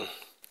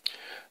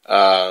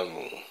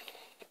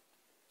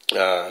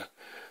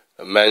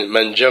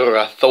 Man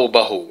jarra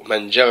thawbahu,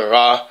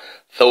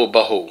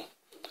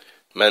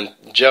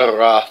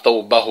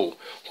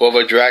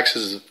 whoever drags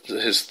his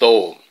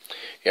thobe,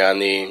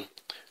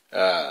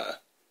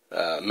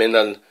 min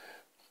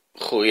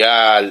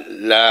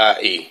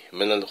al-khuyala'i,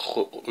 min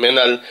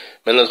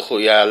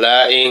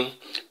al-khuyala'i,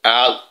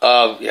 out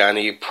of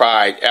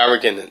pride,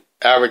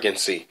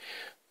 arrogancy.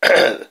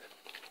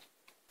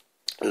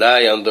 La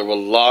yanzur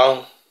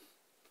Allah,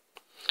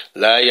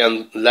 la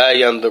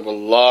yanzur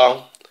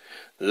Allah,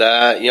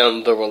 la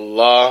yanzur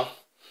Allah,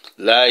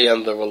 la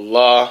yanzur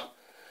Allah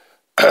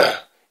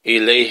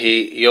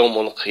ilayhi yawm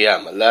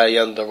al-qiyamah, la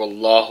yanzur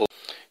Allah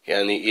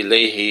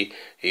ilayhi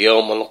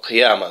yawm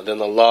al-qiyamah.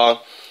 Then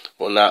Allah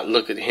will not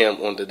look at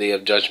him on the Day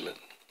of Judgment.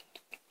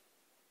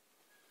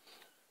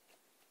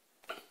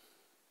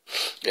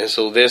 And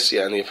so this,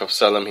 Prophet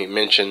ﷺ, he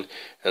mentioned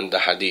in the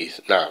hadith.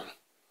 Now,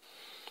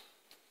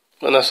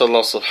 ونسأل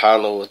الله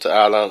سبحانه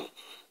وتعالى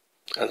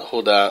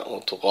الهدى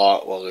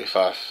والتقى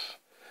والغفاف.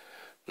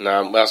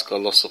 Now, we ask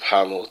Allah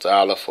subhanahu wa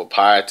ta'ala for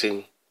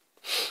piety,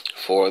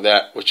 for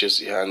that which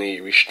is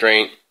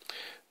restraint,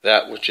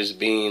 that which is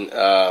being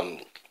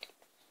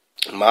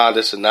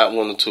modest and not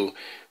wanting to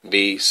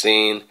be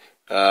seen.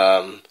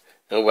 And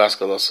we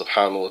ask Allah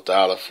subhanahu wa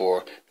ta'ala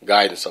for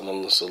guidance. For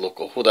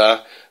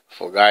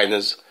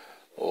guidance.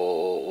 We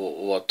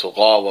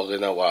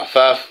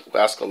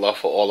ask Allah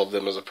for all of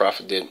them as the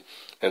Prophet did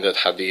in that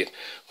hadith.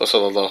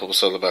 وصلى الله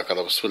وسلم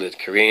على رسوله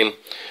الكريم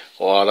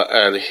وعلى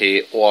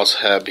آله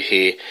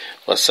وأصحابه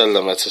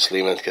وسلم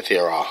تسليما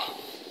كثيرا.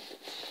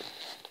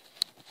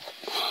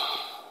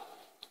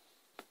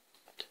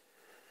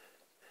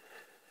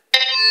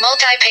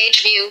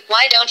 Multi-page view.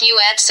 Why don't you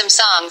add some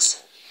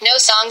songs? No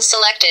songs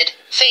selected.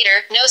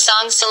 Fader. No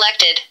songs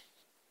selected.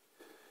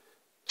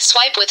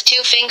 Swipe with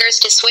 2 fingers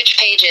to switch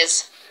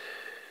pages.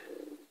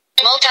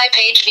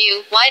 Multi-page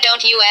view. Why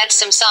don't you add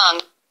some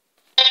song?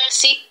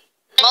 See.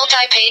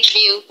 Multi-page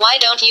view. Why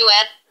don't you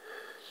add?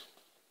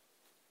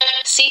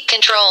 Seat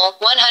control.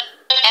 100.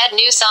 Add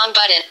new song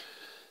button.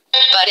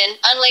 Button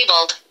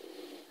unlabeled.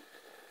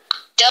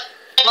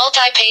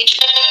 Multi-page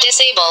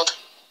disabled.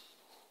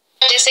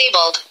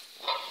 Disabled.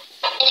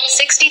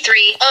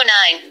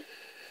 6309.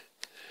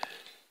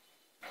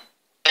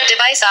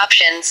 Device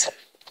options.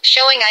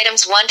 Showing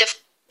items 1 to